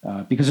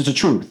because it's the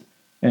truth.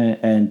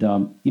 And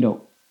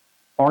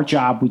our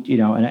job,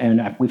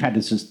 and we've had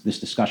this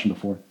discussion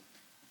before.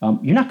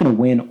 You're not going to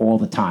win all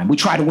the time. We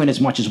try to win as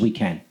much as we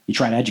can. You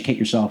try to educate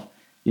yourself.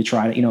 You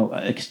try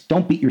to,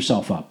 don't beat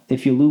yourself up.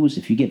 If you lose,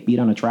 if you get beat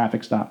on a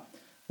traffic stop,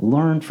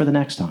 learn for the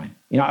next time.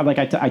 Like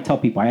I tell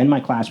people, I end my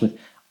class with,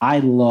 I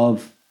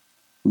love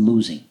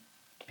losing.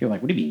 People are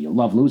like, what do you mean you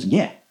love losing?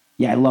 Yeah,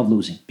 I love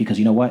losing because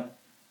you know what?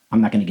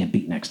 I'm not going to get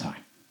beat next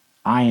time.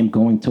 I am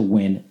going to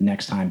win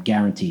next time,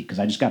 guaranteed, because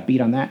I just got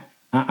beat on that.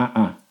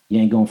 You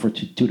ain't going for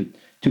two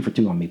for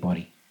two on me,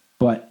 buddy.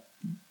 But,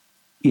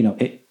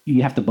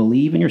 you have to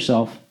believe in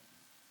yourself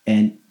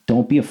and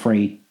don't be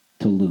afraid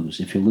to lose.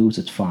 If you lose,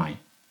 it's fine.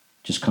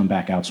 Just come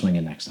back out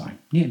swinging next time.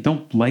 Yeah,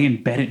 don't lay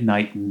in bed at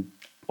night and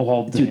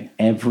all day. Dude,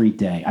 every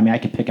day. I mean, I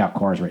could pick out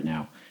cars right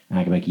now, and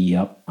I could be like,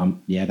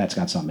 yep, that's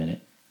got something in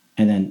it.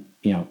 And then,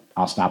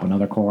 I'll stop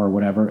another car or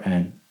whatever,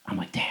 and I'm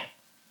like, damn,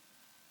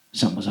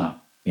 something was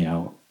up,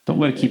 Don't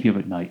let it keep you up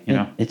at night,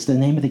 It's the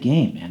name of the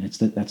game, man.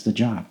 That's the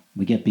job.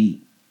 We get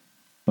beat.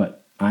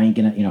 But I ain't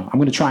going to, I'm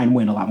going to try and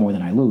win a lot more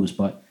than I lose,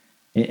 but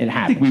it happens.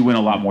 I think we win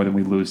a lot more than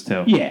we lose,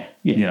 too. Yeah.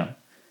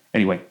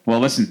 Anyway, well,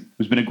 listen,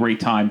 it's been a great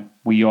time.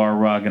 We are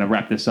going to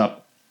wrap this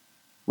up.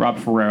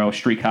 Robert Ferreiro,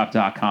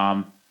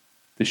 streetcop.com,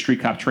 the Street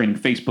Cop Training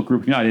Facebook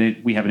group. If you're not in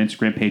it, we have an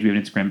Instagram page. We have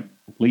an Instagram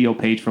Leo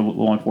page for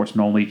law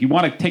enforcement only. If you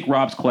want to take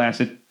Rob's class,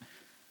 it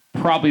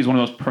probably is one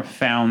of those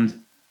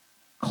profound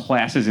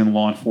classes in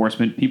law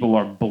enforcement. People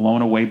are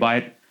blown away by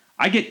it.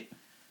 I get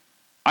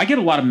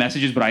a lot of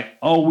messages, but I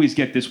always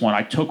get this one.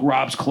 I took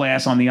Rob's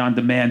class on the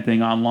on-demand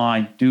thing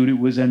online. Dude, it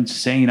was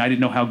insane. I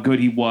didn't know how good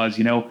he was,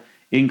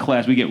 In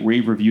class, we get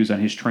rave reviews on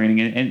his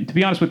training. And to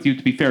be honest with you,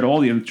 to be fair to all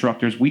the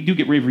instructors, we do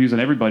get rave reviews on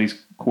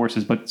everybody's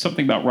courses, but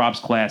something about Rob's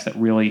class that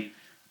really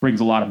brings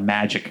a lot of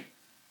magic.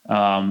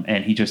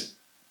 And he just,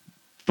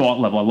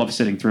 thought level, I love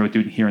sitting through it,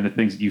 dude, and hearing the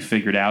things that you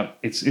figured out.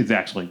 It's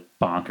actually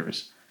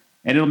bonkers.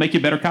 And it'll make you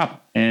a better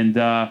cop. And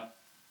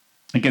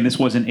again, this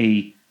wasn't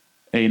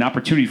an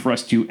opportunity for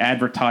us to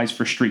advertise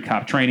for Street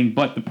Cop Training,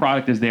 but the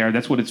product is there.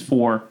 That's what it's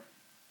for.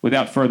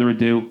 Without further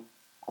ado,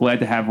 glad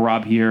to have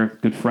Rob here,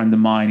 good friend of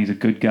mine. He's a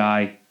good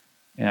guy.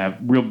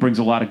 Brings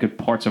a lot of good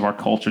parts of our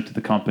culture to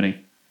the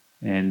company.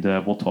 And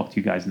we'll talk to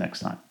you guys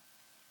next time.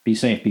 Be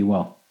safe, be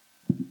well.